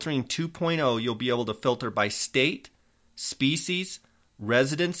Filtering 2.0, you'll be able to filter by state, species,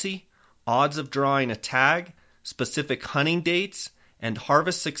 residency, odds of drawing a tag, specific hunting dates, and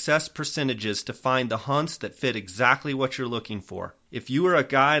harvest success percentages to find the hunts that fit exactly what you're looking for. If you are a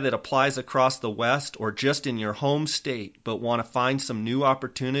guy that applies across the West or just in your home state but want to find some new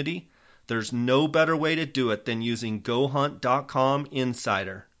opportunity, there's no better way to do it than using GoHunt.com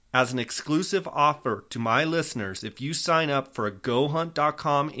Insider. As an exclusive offer to my listeners, if you sign up for a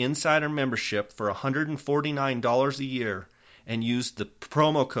GoHunt.com Insider membership for $149 a year and use the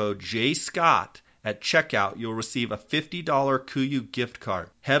promo code JScott at checkout, you'll receive a $50 KUIU gift card.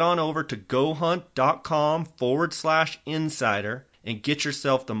 Head on over to GoHunt.com/insider and get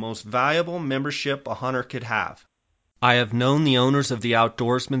yourself the most valuable membership a hunter could have. I have known the owners of the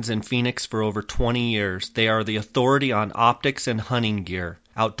Outdoorsmans in Phoenix for over 20 years. They are the authority on optics and hunting gear.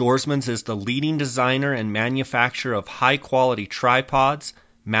 Outdoorsmans is the leading designer and manufacturer of high-quality tripods,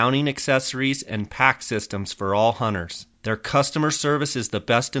 mounting accessories, and pack systems for all hunters. Their customer service is the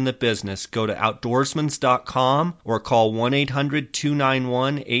best in the business. Go to outdoorsmans.com or call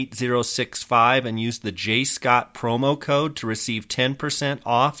 1-800-291-8065 and use the J. Scott promo code to receive 10%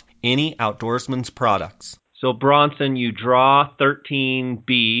 off any Outdoorsmans products. So, Bronson, you draw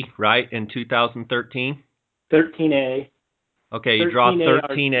 13B, right, in 2013? 13A. Okay, you draw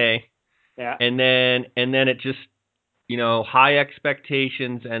 13A. Yeah. And then it just, high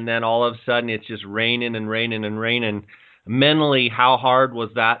expectations, and then all of a sudden it's just raining and raining and raining. Mentally, how hard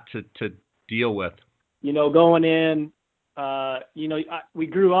was that to deal with? Going in, we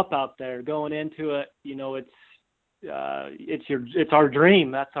grew up out there. Going into it, it's our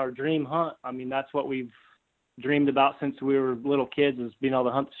dream. That's our dream hunt. I mean, that's what we've dreamed about since we were little kids, is being able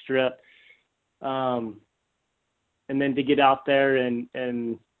to hunt the Strip. And then to get out there and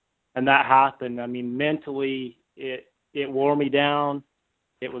that happened. I mean, mentally, it wore me down.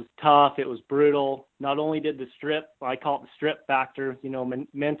 It was tough. It was brutal. Not only did the Strip, I call it the Strip factor,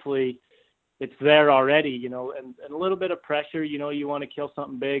 mentally, it's there already, and a little bit of pressure. You want to kill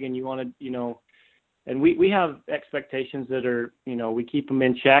something big, and you want to, and we have expectations that are, we keep them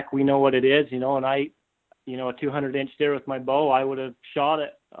in check. We know what it is, and I, a 200-inch deer with my bow, I would have shot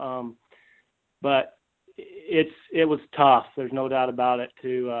it. But it was tough. There's no doubt about it,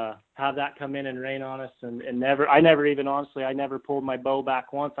 to have that come in and rain on us, and I never pulled my bow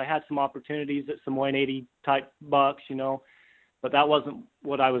back once. I had some opportunities at some 180 type bucks, but that wasn't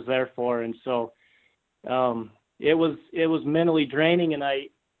what I was there for. And so it was mentally draining, and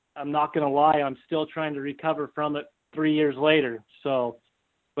I'm not going to lie, I'm still trying to recover from it 3 years later. So,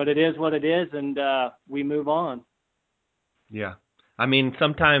 but it is what it is, and we move on. Yeah. I mean,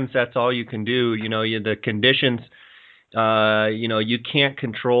 sometimes that's all you can do. The conditions, you can't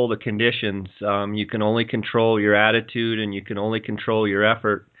control the conditions. You can only control your attitude, and you can only control your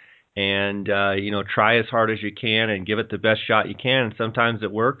effort. And, try as hard as you can and give it the best shot you can. And sometimes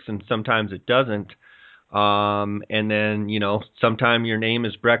it works and sometimes it doesn't. And then, sometime your name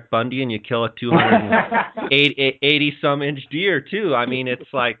is Breck Bundy and you kill a 280 some inch deer too. I mean,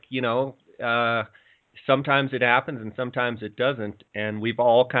 it's like, sometimes it happens and sometimes it doesn't. And we've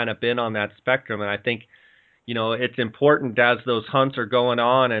all kind of been on that spectrum. And I think, it's important as those hunts are going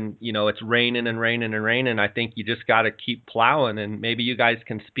on and, it's raining and raining and raining. I think you just got to keep plowing. And maybe you guys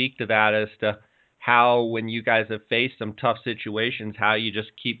can speak to that as to how, when you guys have faced some tough situations, how you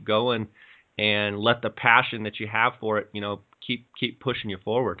just keep going and let the passion that you have for it, keep pushing you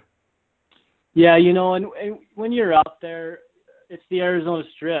forward. Yeah, and when you're out there, it's the Arizona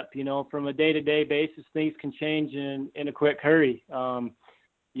Strip. From a day-to-day basis, things can change in a quick hurry.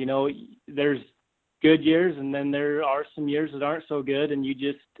 There's good years, and then there are some years that aren't so good, and you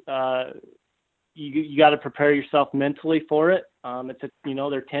just you got to prepare yourself mentally for it.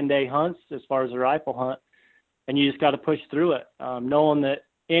 They're 10-day hunts as far as a rifle hunt, and you just got to push through it, knowing that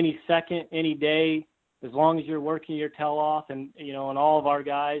any second, any day, as long as you're working your tail off, and and all of our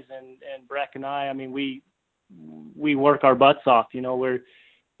guys and Breck and I mean, we work our butts off.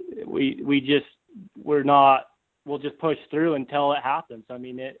 We'll just push through until it happens. I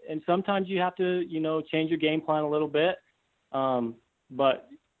mean, and sometimes you have to change your game plan a little bit, but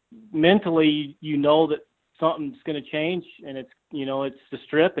mentally that something's going to change, and it's the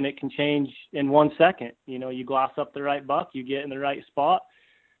Strip, and it can change in 1 second. You glass up the right buck, you get in the right spot,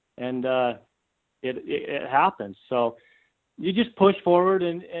 and it happens. So you just push forward,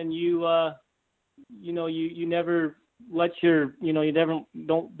 and you never let you never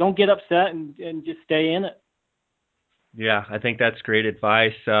don't get upset, and just stay in it. Yeah, I think that's great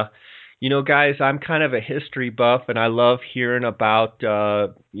advice. Guys, I'm kind of a history buff, and I love hearing about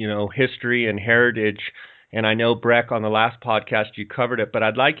history and heritage. And I know, Breck, on the last podcast you covered it, but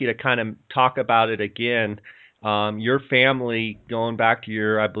I'd like you to kind of talk about it again. Your family, going back to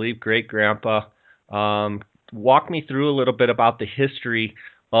your, I believe, great-grandpa, walk me through a little bit about the history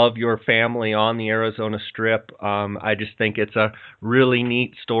of your family on the Arizona Strip. I just think it's a really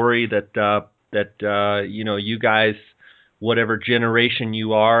neat story that you guys, whatever generation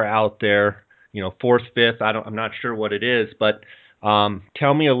you are out there, fourth, fifth, I'm not sure what it is, but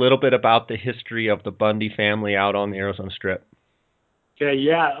tell me a little bit about the history of the Bundy family out on the Arizona Strip. Okay,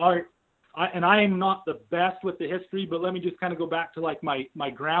 yeah. I am not the best with the history, but let me just kind of go back to like my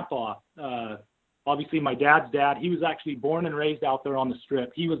grandpa. Obviously, my dad's dad, he was actually born and raised out there on the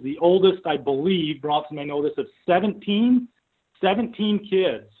Strip. He was the oldest, I believe, Bronson may know this, of 17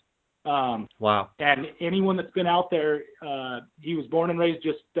 kids Wow. And anyone that's been out there, he was born and raised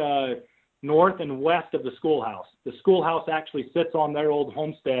just north and west of the schoolhouse. The schoolhouse actually sits on their old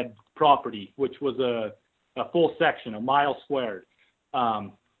homestead property, which was a full section, a mile squared.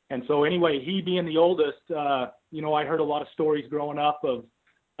 And so anyway, he being the oldest, I heard a lot of stories growing up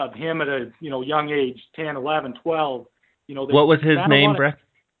of him at a, young age, 10, 11, 12. What was his name, Breck?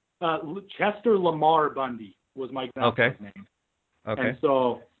 Chester Lamar Bundy was my grandpa's name. Okay. And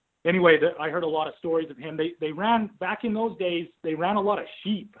so anyway, I heard a lot of stories of him. They ran, back in those days, they ran a lot of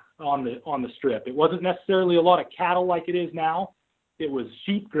sheep on the strip. It wasn't necessarily a lot of cattle like it is now. It was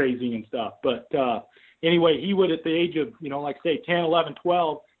sheep grazing and stuff. But anyway, he would, at the age of, like say 10, 11,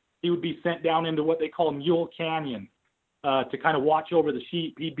 12, he would be sent down into what they call Mule Canyon to kind of watch over the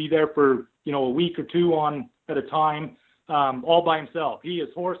sheep. He'd be there for, a week or two on at a time, all by himself. He, his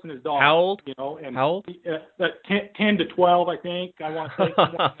horse, and his dog. How old? And how old? 10 to 12, I think. I want to say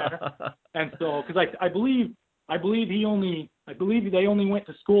somewhere there. And so, because I believe they only went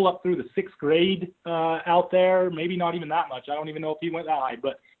to school up through the 6th grade out there. Maybe not even that much. I don't even know if he went that high.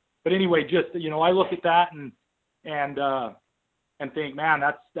 But anyway, just I look at that and think, man,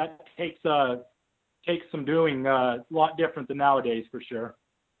 that takes some doing, a lot different than nowadays for sure.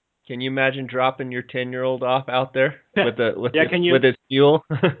 Can you imagine dropping your 10-year-old off out there with his fuel?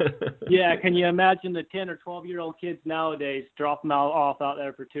 Yeah, can you imagine the 10 or 12-year-old kids nowadays drop them off out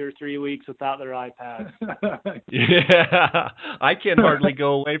there for 2 or 3 weeks without their iPads? Yeah, I can hardly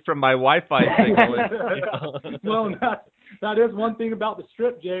go away from my Wi-Fi signal. Well, that is one thing about the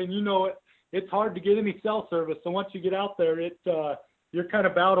strip, Jay, and it's hard to get any cell service. So once you get out there, you're kind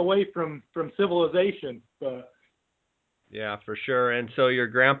of bowed away from civilization. Yeah, for sure. And so your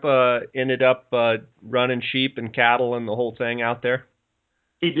grandpa ended up running sheep and cattle and the whole thing out there?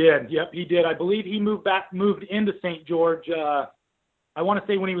 He did. Yep, he did. I believe he moved into St. George. I want to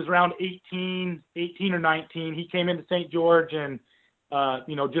say when he was around 18 or 19, he came into St. George and,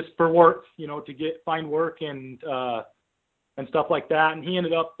 just for work, to find work and stuff like that. And he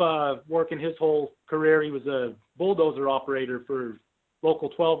ended up working his whole career. He was a bulldozer operator for Local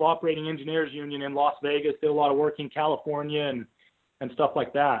 12 Operating Engineers Union in Las Vegas. Did a lot of work in California and stuff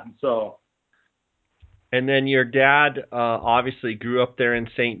like that. And so. And then your dad obviously grew up there in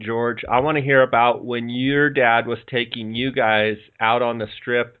St. George. I want to hear about when your dad was taking you guys out on the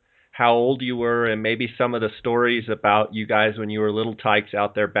strip, how old you were, and maybe some of the stories about you guys when you were little tykes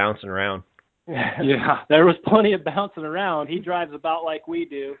out there bouncing around. Yeah, there was plenty of bouncing around. He drives about like we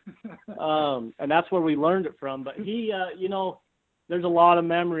do, and that's where we learned it from. But he, there's a lot of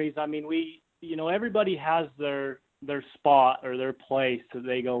memories. I mean, everybody has their spot or their place that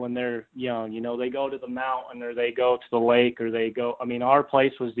they go when they're young. They go to the mountain or they go to the lake or they go. I mean, our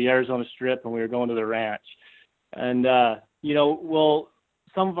place was the Arizona Strip, and we were going to the ranch. And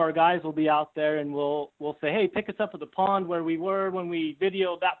some of our guys will be out there and we'll say, hey, pick us up at the pond where we were when we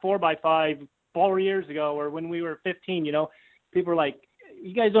videoed that 4x5 4 years ago, or when we were 15. People are like,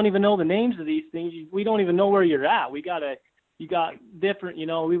 you guys don't even know the names of these things. We don't even know where you're at. You got different,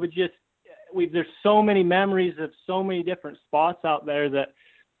 we would just, there's so many memories of so many different spots out there that,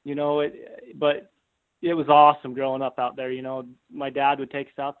 but it was awesome growing up out there. My dad would take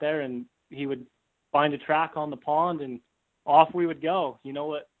us out there and he would find a track on the pond and off we would go.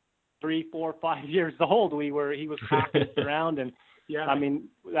 At 3, 4, 5 years old, he was passing us around, and yeah, I mean,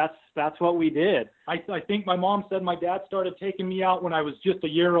 that's what we did. I think my mom said my dad started taking me out when I was just a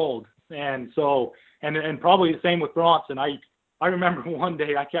year old. And so, and probably the same with Bronson. I remember one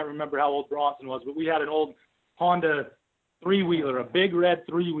day, I can't remember how old Bronson was, but we had an old Honda 3-wheeler, a big red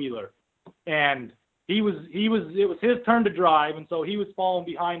 3-wheeler. And it was his turn to drive. And so he was following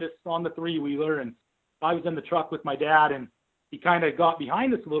behind us on the 3-wheeler, and I was in the truck with my dad, and he kind of got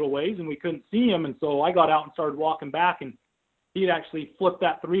behind us a little ways and we couldn't see him. And so I got out and started walking back, and he'd actually flipped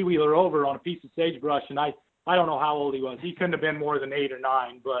that 3-wheeler over on a piece of sagebrush. And I don't know how old he was. He couldn't have been more than 8 or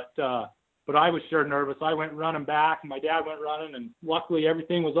 9, but I was sure nervous. I went running back, and my dad went running, and luckily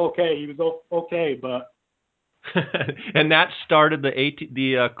everything was okay. He was okay, but. And that started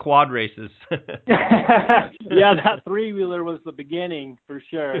the quad races. Yeah, that 3-wheeler was the beginning for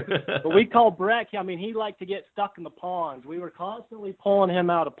sure. But we called Breck. I mean, he liked to get stuck in the ponds. We were constantly pulling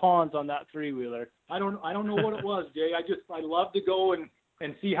him out of ponds on that 3-wheeler. I don't know what it was, Jay. I love to go and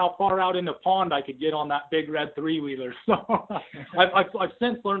see how far out in the pond I could get on that big red 3-wheeler. So I've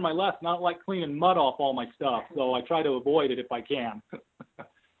since learned my lesson. I don't like cleaning mud off all my stuff, so I try to avoid it if I can.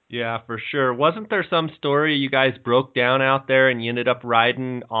 Yeah, for sure. Wasn't there some story you guys broke down out there and you ended up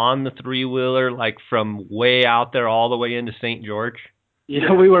riding on the 3-wheeler, like from way out there all the way into St. George?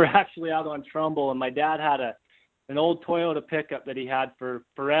 Yeah, we were actually out on Trumbull, and my dad had an old Toyota pickup that he had for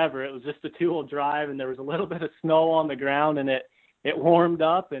forever. It was just a 2-wheel drive, and there was a little bit of snow on the ground, and it warmed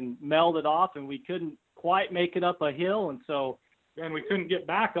up and melted off, and we couldn't quite make it up a hill, and we couldn't get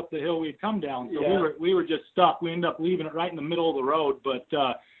back up the hill we'd come down. So yeah. we were just stuck. We ended up leaving it right in the middle of the road, but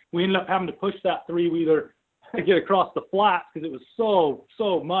we ended up having to push that 3-wheeler to get across the flats because it was so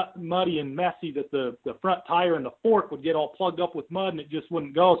muddy and messy that the front tire and the fork would get all plugged up with mud and it just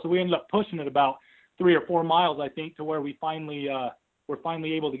wouldn't go. So we ended up pushing it about 3 or 4 miles, I think, to where we finally were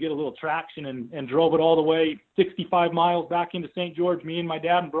finally able to get a little traction and drove it all the way 65 miles back into St. George, me and my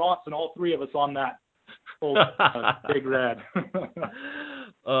dad and Bronson, all 3 of us on that old Big Red.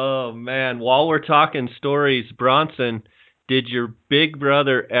 Oh, man. While we're talking stories, Bronson, did your big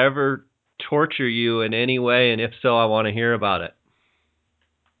brother ever torture you in any way? And if so, I want to hear about it.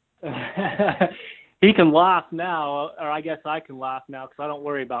 He can laugh now, or I guess I can laugh now because I don't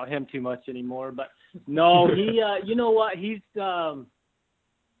worry about him too much anymore. But no, he, you know what? He's been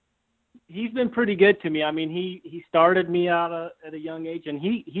pretty good to me. I mean, he started me out at a young age, and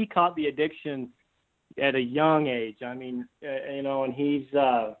he caught the addiction at a young age. I mean, you know, and he's,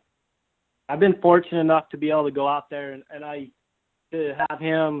 I've been fortunate enough to be able to go out there and to have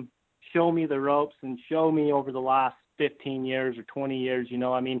him show me the ropes and show me over the last 15 years or 20 years, you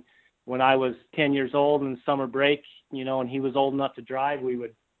know. I mean, when I was 10 years old in summer break, you know, and he was old enough to drive, he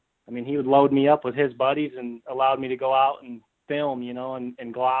would load me up with his buddies and allowed me to go out and film, you know,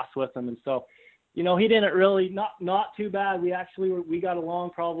 and glass with him. And so, you know, he didn't really, not too bad. We got along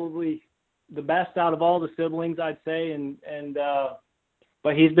probably the best out of all the siblings, I'd say.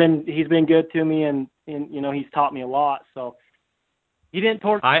 But he's been good to me, and you know, he's taught me a lot. So he didn't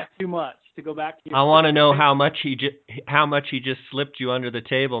torture me too much. To go back to I want to know how much he just slipped you under the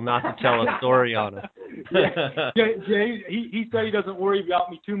table, not to tell a story on it. Jay, he said he doesn't worry about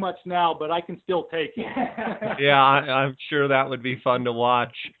me too much now, but I can still take it. Yeah, I'm sure that would be fun to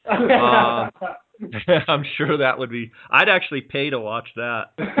watch. I'm sure that would be. I'd actually pay to watch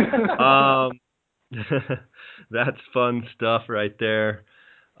that. That's fun stuff right there.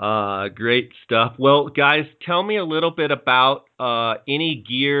 Great stuff. Well, guys, tell me a little bit about any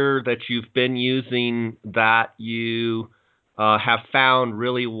gear that you've been using that you have found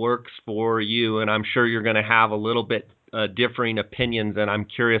really works for you. And I'm sure you're going to have a little bit differing opinions, and I'm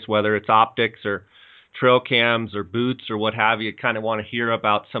curious whether it's optics or trail cams or boots or what have you. Kind of want to hear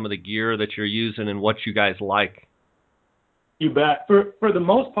about some of the gear that you're using and what you guys like. You bet. For the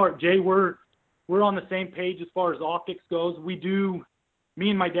most part, Jay, we're on the same page as far as optics goes. Me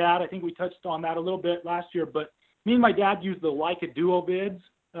and my dad, I think we touched on that a little bit last year, but me and my dad use the Leica Duo Vids.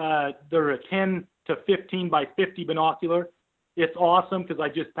 They're a 10 to 15 by 50 binocular. It's awesome because I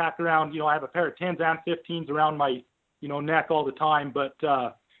just pack around, you know, I have a pair of 10s and 15s around my, you know, neck all the time. But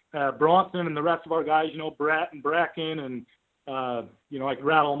Bronson and the rest of our guys, you know, Brett and Brecken and, you know, I could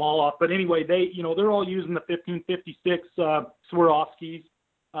rattle them all off. But anyway, they're all using the 1556 Swarovskis.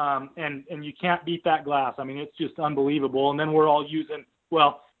 And you can't beat that glass. I mean, it's just unbelievable. And then we're all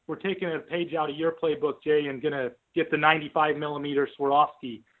we're taking a page out of your playbook, Jay, and going to get the 95 millimeter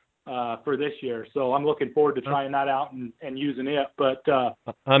Swarovski for this year. So I'm looking forward to trying that out and using it. But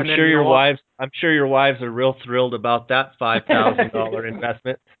I'm sure your wives are real thrilled about that $5,000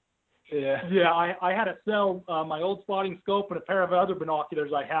 investment. Yeah. I had to sell my old spotting scope and a pair of other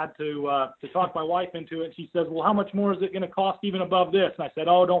binoculars I had to talk my wife into it. And she says, "Well, how much more is it going to cost even above this?" And I said,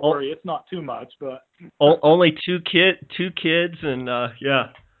 "Oh, don't worry, it's not too much." But only two kids, and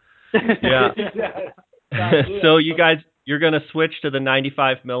yeah. So you guys, you're going to switch to the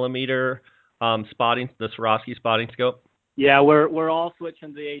 95 millimeter spotting, the Swarovski spotting scope. Yeah, we're all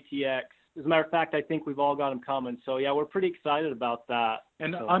switching to the ATX. As a matter of fact, I think we've all got them coming. So yeah, we're pretty excited about that.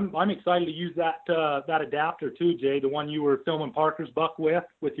 And so I'm excited to use that adapter too, Jay, the one you were filming Parker's buck with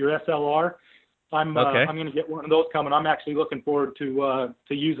your SLR. I'm going to get one of those coming. I'm actually looking forward to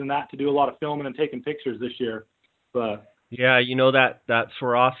using that to do a lot of filming and taking pictures this year. But yeah, you know, that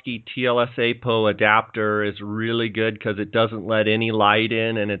Swarovski TLS APO adapter is really good because it doesn't let any light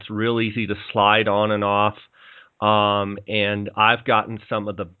in, and it's real easy to slide on and off. And I've gotten some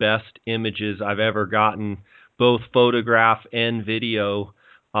of the best images I've ever gotten, both photograph and video,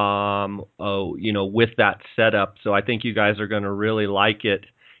 you know, with that setup. So I think you guys are going to really like it.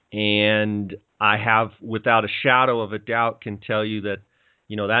 And I have, without a shadow of a doubt, can tell you that,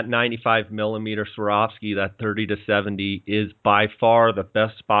 you know, that 95 millimeter Swarovski, that 30 to 70, is by far the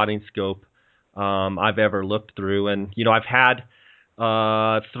best spotting scope I've ever looked through. And, you know, I've had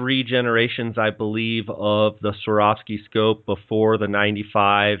 3 generations, I believe, of the Swarovski scope before the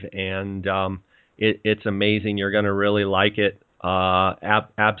 95, and it's amazing. You're going to really like it.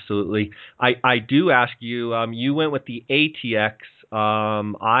 Absolutely. I do ask you. You went with the ATX.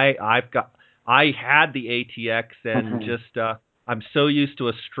 I had the ATX and just I'm so used to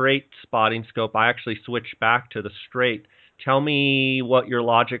a straight spotting scope. I actually switched back to the straight. Tell me what your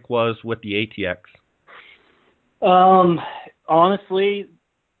logic was with the ATX. Honestly,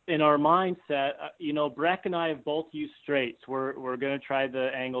 in our mindset, Breck and I have both used straights. We're going to try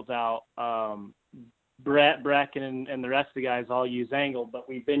the angles out. Breck, and the rest of the guys all use angle, but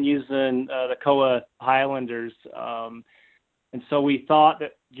we've been using the Kowa Highlanders. And so we thought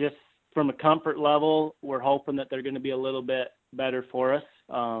that just from a comfort level, we're hoping that they're going to be a little bit better for us.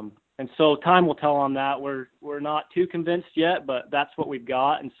 And so time will tell on that. We're not too convinced yet, but that's what we've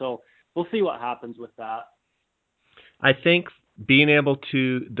got. And so we'll see what happens with that. I think being able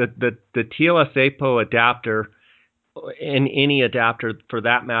to, the TLS APO adapter, and any adapter for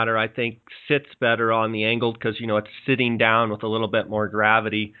that matter, I think sits better on the angled because, it's sitting down with a little bit more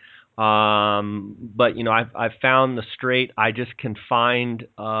gravity. But, I've found the straight, I just can find,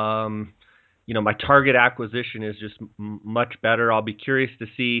 my target acquisition is just much better. I'll be curious to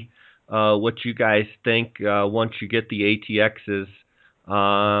see what you guys think once you get the ATXs.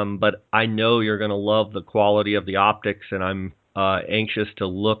 But I know you're going to love the quality of the optics, and I'm anxious to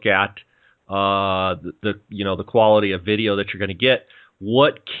look at the quality of video that you're going to get.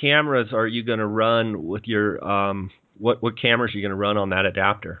 What cameras are you going to run with your what cameras are you going to run on that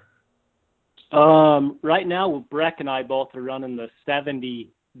adapter? Right now, Breck and I both are running the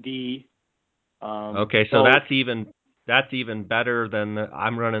 70D. Okay, so that's even better than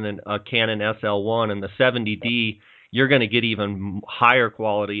I'm running a Canon SL1, and the 70D. You're going to get even higher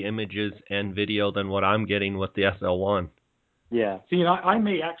quality images and video than what I'm getting with the SL1. Yeah. See, I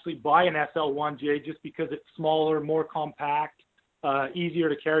may actually buy an SL1, Jay, just because it's smaller, more compact, easier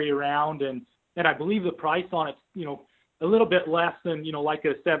to carry around, and I believe the price on it's a little bit less than like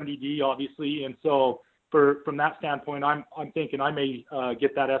a 70D, obviously, and so from that standpoint, I'm thinking I may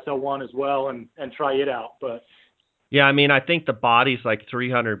get that SL1 as well and try it out. But yeah, I think the body's like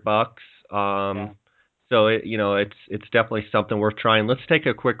 $300. Yeah. So it's definitely something worth trying. Let's take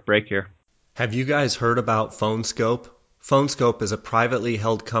a quick break here. Have you guys heard about PhoneScope? PhoneScope is a privately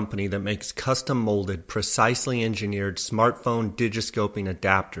held company that makes custom-molded, precisely engineered smartphone digiscoping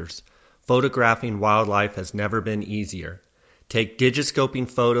adapters. Photographing wildlife has never been easier. Take digiscoping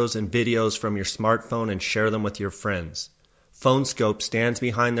photos and videos from your smartphone and share them with your friends. PhoneScope stands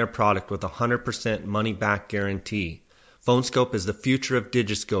behind their product with a 100% money-back guarantee. PhoneScope is the future of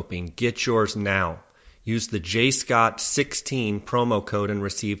digiscoping. Get yours now. Use the JScott16 promo code and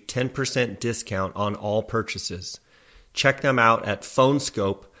receive 10% discount on all purchases. Check them out at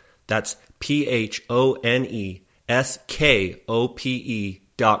PhoneScope, that's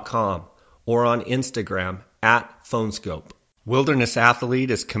PhoneSkope.com, or on Instagram at PhoneScope. Wilderness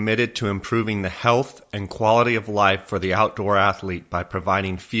Athlete is committed to improving the health and quality of life for the outdoor athlete by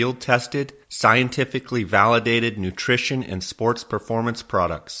providing field-tested, scientifically validated nutrition and sports performance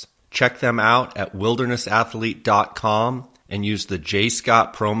products. Check them out at wildernessathlete.com and use the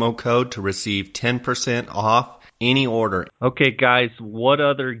JScott promo code to receive 10% off any order. Okay, guys, what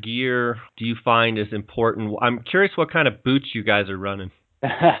other gear do you find is important? I'm curious what kind of boots you guys are running.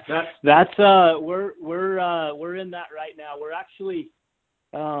 That's we're in that right now. We're actually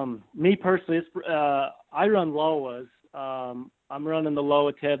me personally, I run Lowas. I'm running the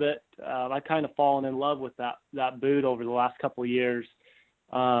Lowa Tibbet. I kind of fallen in love with that boot over the last couple of years.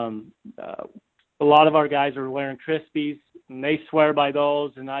 A lot of our guys are wearing Crispies, and they swear by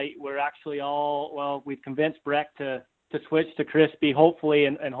those. And we're actually we've convinced Breck to switch to Crispy, hopefully,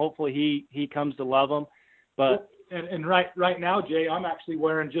 and hopefully he comes to love them. But and right now, Jay, I'm actually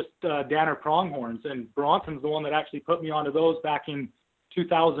wearing just Danner pronghorns, and Bronson's the one that actually put me onto those back in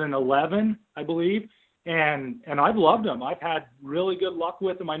 2011, I believe. And I've loved them. I've had really good luck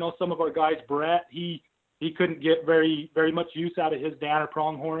with them. I know some of our guys, Brett, he couldn't get very, very much use out of his Danner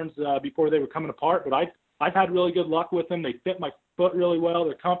pronghorns before they were coming apart, but I've had really good luck with them. They fit my foot really well.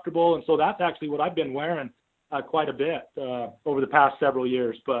 They're comfortable, and so that's actually what I've been wearing quite a bit over the past several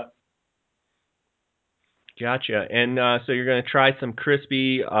years. But gotcha. And so you're going to try some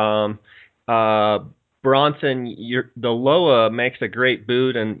Crispy. Bronson, the Lowa makes a great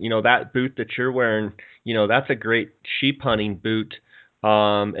boot, and that boot that you're wearing, that's a great sheep hunting boot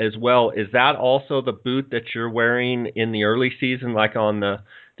as well. Is that also the boot that you're wearing in the early season, like on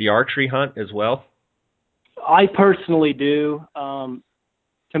the archery hunt as well? I personally do.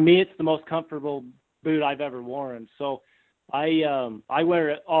 To me, it's the most comfortable boot I've ever worn. So I wear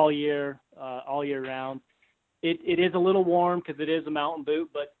it all year round. It is a little warm because it is a mountain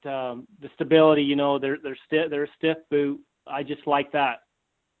boot, but the stability, they're a stiff boot. I just like that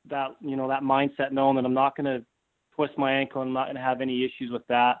that mindset, knowing that I'm not going to twist my ankle and I'm not going to have any issues with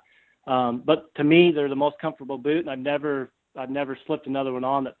that. But to me, they're the most comfortable boot, and I've never slipped another one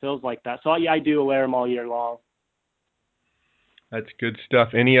on that feels like that. So yeah, I do wear them all year long. That's good stuff.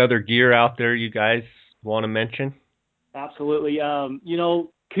 Any other gear out there you guys want to mention? Absolutely.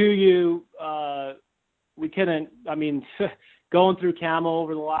 KUIU, we couldn't, going through camo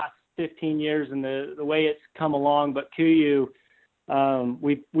over the last 15 years and the way it's come along, but KUIU,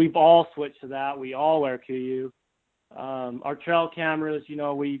 we've all switched to that. We all wear KUIU. Our trail cameras,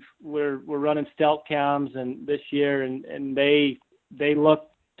 we're running stealth cams and this year, and they look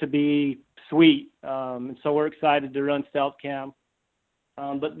to be sweet. And so we're excited to run stealth cam.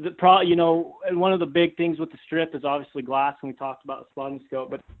 But and one of the big things with the strip is obviously glass, and we talked about the spotting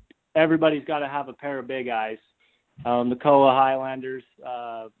scope, but everybody's got to have a pair of big eyes. The Kowa Highlanders,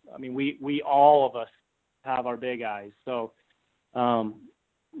 we all of us have our big eyes. So,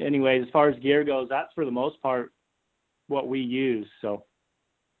 anyways, as far as gear goes, that's for the most part what we use. So.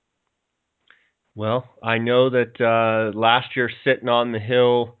 Well, I know that last year sitting on the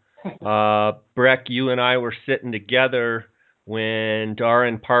hill, Breck, you and I were sitting together when Dar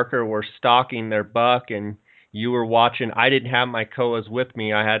and Parker were stalking their buck, and you were watching. I didn't have my Kowas with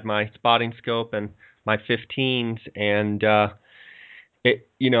me. I had my spotting scope and my 15s, and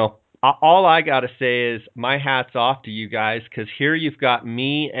all I got to say is my hat's off to you guys, because here you've got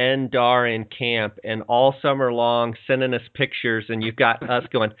me and Dar in camp, and all summer long sending us pictures, and you've got us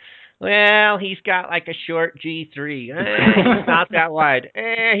going, well, he's got like a short G3. He's not that wide.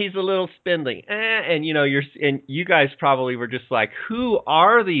 He's a little spindly. And you guys probably were just like, who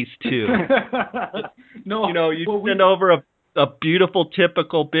are these two? No, you send over a beautiful,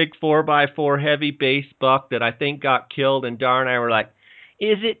 typical big 4x4 heavy base buck that I think got killed, and Dar and I were like,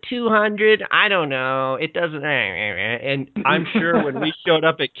 is it 200? I don't know. It doesn't. And I'm sure when we showed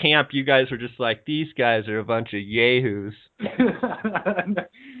up at camp, you guys were just like, these guys are a bunch of yahoos.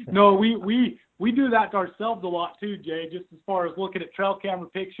 No, we do that to ourselves a lot too, Jay, just as far as looking at trail camera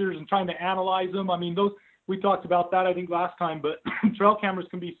pictures and trying to analyze them. We talked about that, I think, last time, but trail cameras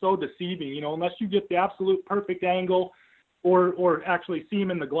can be so deceiving, unless you get the absolute perfect angle or actually see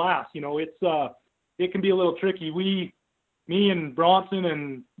them in the glass. It can be a little tricky. Me and Bronson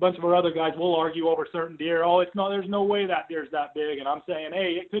and a bunch of our other guys will argue over certain deer. Oh, there's no way that deer's that big. And I'm saying,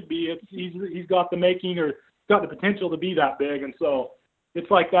 hey, it could be. He's got the making or got the potential to be that big. And so it's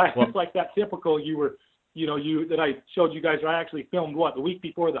like that. Well, it's like that typical that I showed you guys. I actually filmed the week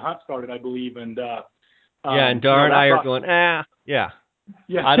before the hunt started, I believe. And and Dar and I are going, yeah.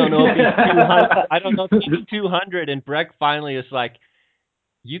 Yeah. I don't know if he's 200. I don't know if he's 200. And Breck finally is like,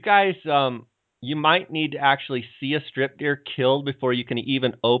 you guys, you might need to actually see a strip deer killed before you can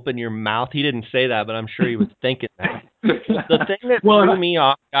even open your mouth. He didn't say that, but I'm sure he was thinking that. The thing that threw me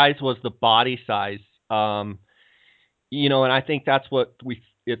off, guys, was the body size. And I think that's what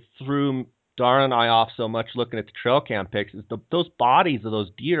it threw Dar and I off so much looking at the trail cam pics, is those bodies of those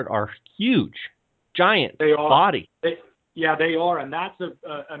deer are huge, giant body. They are, and that's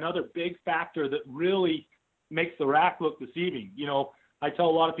another big factor that really makes the rack look deceiving. I tell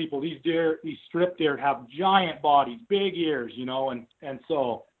a lot of people these strip deer have giant bodies, big ears, and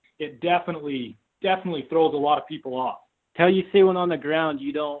so it definitely throws a lot of people off. Till you see one on the ground,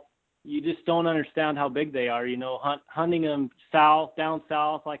 you just don't understand how big they are. Hunting them down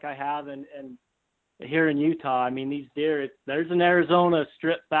south like I have, and here in Utah, these deer, there's an Arizona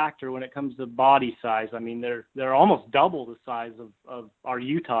strip factor when it comes to body size. They're almost double the size of our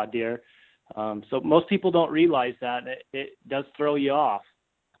Utah deer. So most people don't realize that. It does throw you off.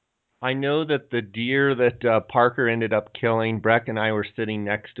 I know that the deer that Parker ended up killing, Breck and I were sitting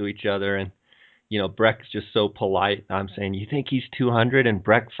next to each other, and Breck's just so polite. I'm saying, you think he's 200? And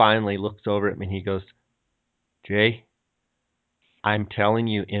Breck finally looks over at me and he goes, Jay, I'm telling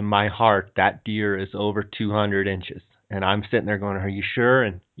you, in my heart, that deer is over 200 inches. And I'm sitting there going, are you sure?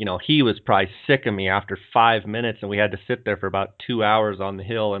 And, he was probably sick of me after 5 minutes, and we had to sit there for about 2 hours on the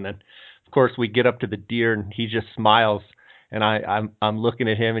hill. And then, of course, we get up to the deer, and he just smiles. And I'm looking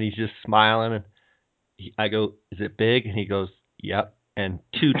at him, and he's just smiling. And I go, is it big? And he goes, yep. And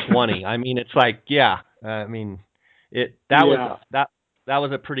 220. It's like, yeah. That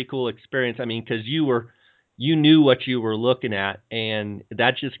was a pretty cool experience. Because you knew what you were looking at, and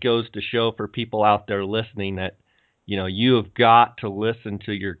that just goes to show for people out there listening that, you have got to listen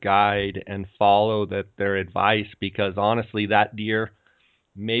to your guide and follow their advice, because honestly, that deer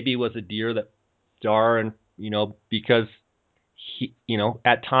maybe was a deer that Dar, and because he,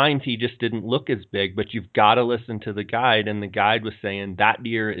 at times he just didn't look as big, but you've got to listen to the guide. And the guide was saying that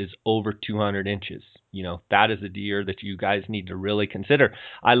deer is over 200 inches. That is a deer that you guys need to really consider.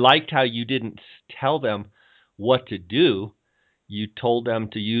 I liked how you didn't tell them what to do. You told them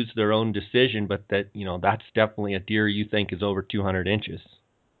to use their own decision, but that's definitely a deer you think is over 200 inches.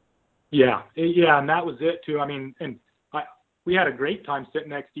 Yeah. And that was it too. I mean, and we had a great time sitting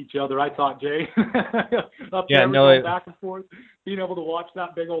next to each other, I thought, Jay. Up there, going back and forth, being able to watch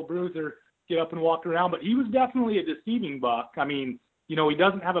that big old bruiser get up and walk around. But he was definitely a deceiving buck. I mean, he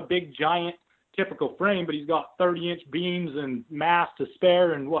doesn't have a big, giant, typical frame, but he's got 30-inch beams and mass to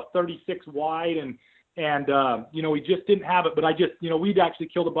spare and 36 wide. And he just didn't have it. But we'd actually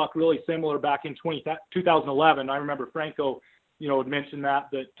killed a buck really similar back in 2011. I remember Franco, had mentioned that,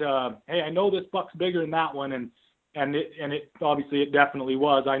 hey, I know this buck's bigger than that one. And it obviously it definitely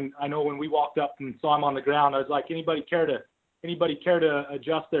was. I know when we walked up and saw him on the ground, I was like, anybody care to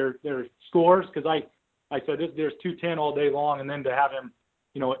adjust their scores? Because I said there's 210 all day long, and then to have him,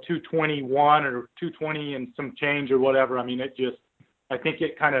 at 221 or 220 and some change or whatever. I mean, I think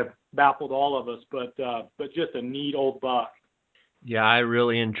it kind of baffled all of us. But just a neat old buck. Yeah, I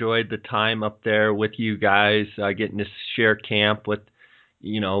really enjoyed the time up there with you guys, getting to share camp with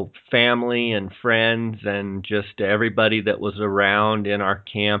family and friends and just everybody that was around in our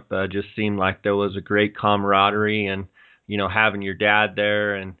camp. Just seemed like there was a great camaraderie, and having your dad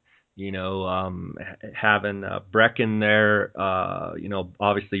there, and having Brecken there,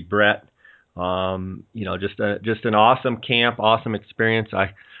 obviously Brett, just an awesome camp, awesome experience.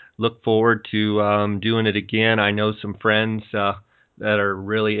 I look forward to doing it again. I know some friends that are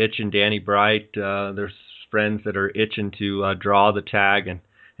really itching. Danny Bright, there's friends that are itching to draw the tag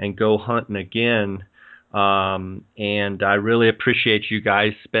and go hunting again. And I really appreciate you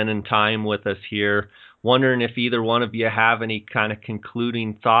guys spending time with us here. Wondering if either one of you have any kind of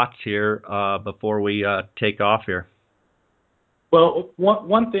concluding thoughts here before we take off here. Well,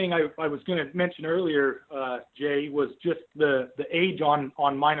 one thing I was going to mention earlier, Jay, was just the age on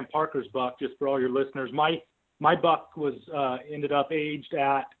mine and Parker's buck, just for all your listeners. My buck was ended up aged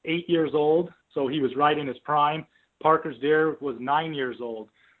at 8 years old, so he was right in his prime. Parker's deer was 9 years old,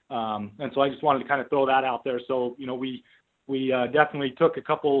 and so I just wanted to kind of throw that out there. So we definitely took a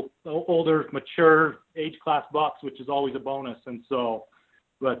couple older, mature age class bucks, which is always a bonus. And so,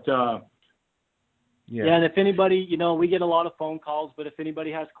 but yeah, and if anybody, we get a lot of phone calls, but if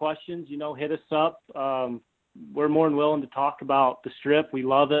anybody has questions, hit us up. We're more than willing to talk about the strip. We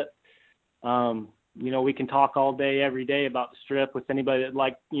love it. We can talk all day, every day about the strip with anybody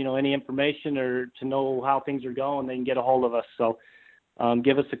that any information or to know how things are going, they can get a hold of us. So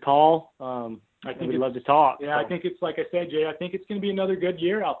give us a call. I think we'd love to talk. Yeah, so. I think it's like I said, Jay, I think it's going to be another good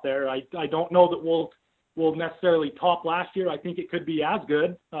year out there. I don't know that we'll necessarily top last year. I think it could be as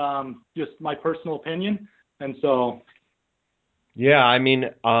good, just my personal opinion. And so. Yeah, I mean,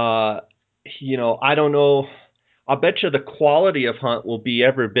 I don't know. I'll bet you the quality of hunt will be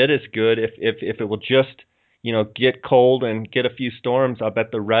every bit as good if it will just, get cold and get a few storms. I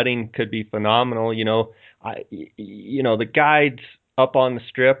bet the rutting could be phenomenal. The guides up on the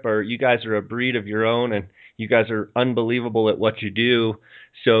strip, or you guys are a breed of your own, and you guys are unbelievable at what you do.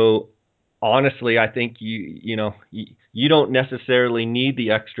 So honestly, I think you don't necessarily need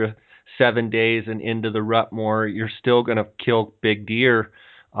the extra 7 days and into the rut more. You're still going to kill big deer.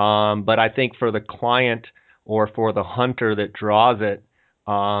 But I think for the client or for the hunter that draws it,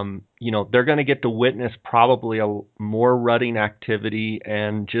 they're going to get to witness probably a more rutting activity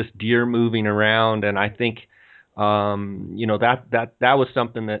and just deer moving around. And I think, that was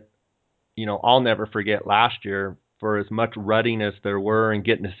something that, I'll never forget last year, for as much rutting as there were and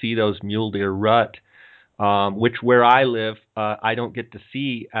getting to see those mule deer rut, which where I live, I don't get to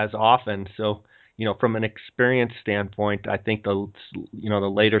see as often. So, from an experience standpoint, I think the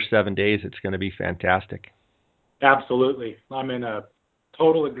later 7 days, it's going to be fantastic. Absolutely. I'm in a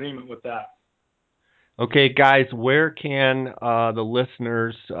total agreement with that. Okay, guys, where can the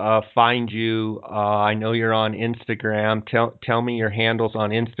listeners find you? I know you're on Instagram. Tell me your handles on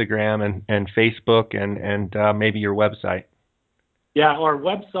Instagram and Facebook and maybe your website. Yeah, our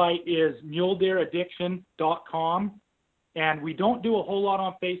website is muledeeraddiction.com, and we don't do a whole lot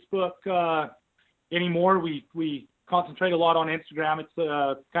on Facebook anymore. We concentrate a lot on Instagram. It's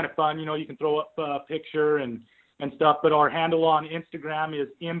kind of fun. You can throw up a picture and stuff, but our handle on Instagram is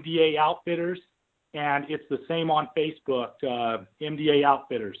MDA Outfitters. And it's the same on Facebook, MDA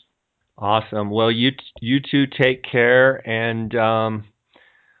Outfitters. Awesome. Well, you two take care, and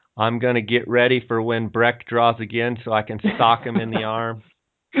I'm going to get ready for when Breck draws again so I can sock him in the arm.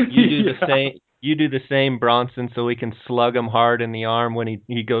 You do the same. You do the same, Bronson, so we can slug him hard in the arm when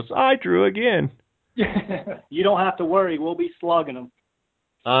he goes, I drew again. You don't have to worry. We'll be slugging them.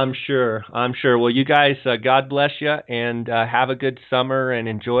 I'm sure. Well, you guys, God bless you, and have a good summer and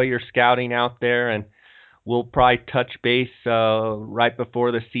enjoy your scouting out there. And we'll probably touch base right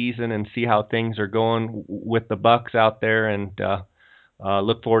before the season and see how things are going with the Bucks out there. And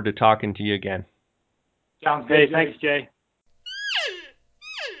look forward to talking to you again. Sounds good. Hey, thanks, Jay.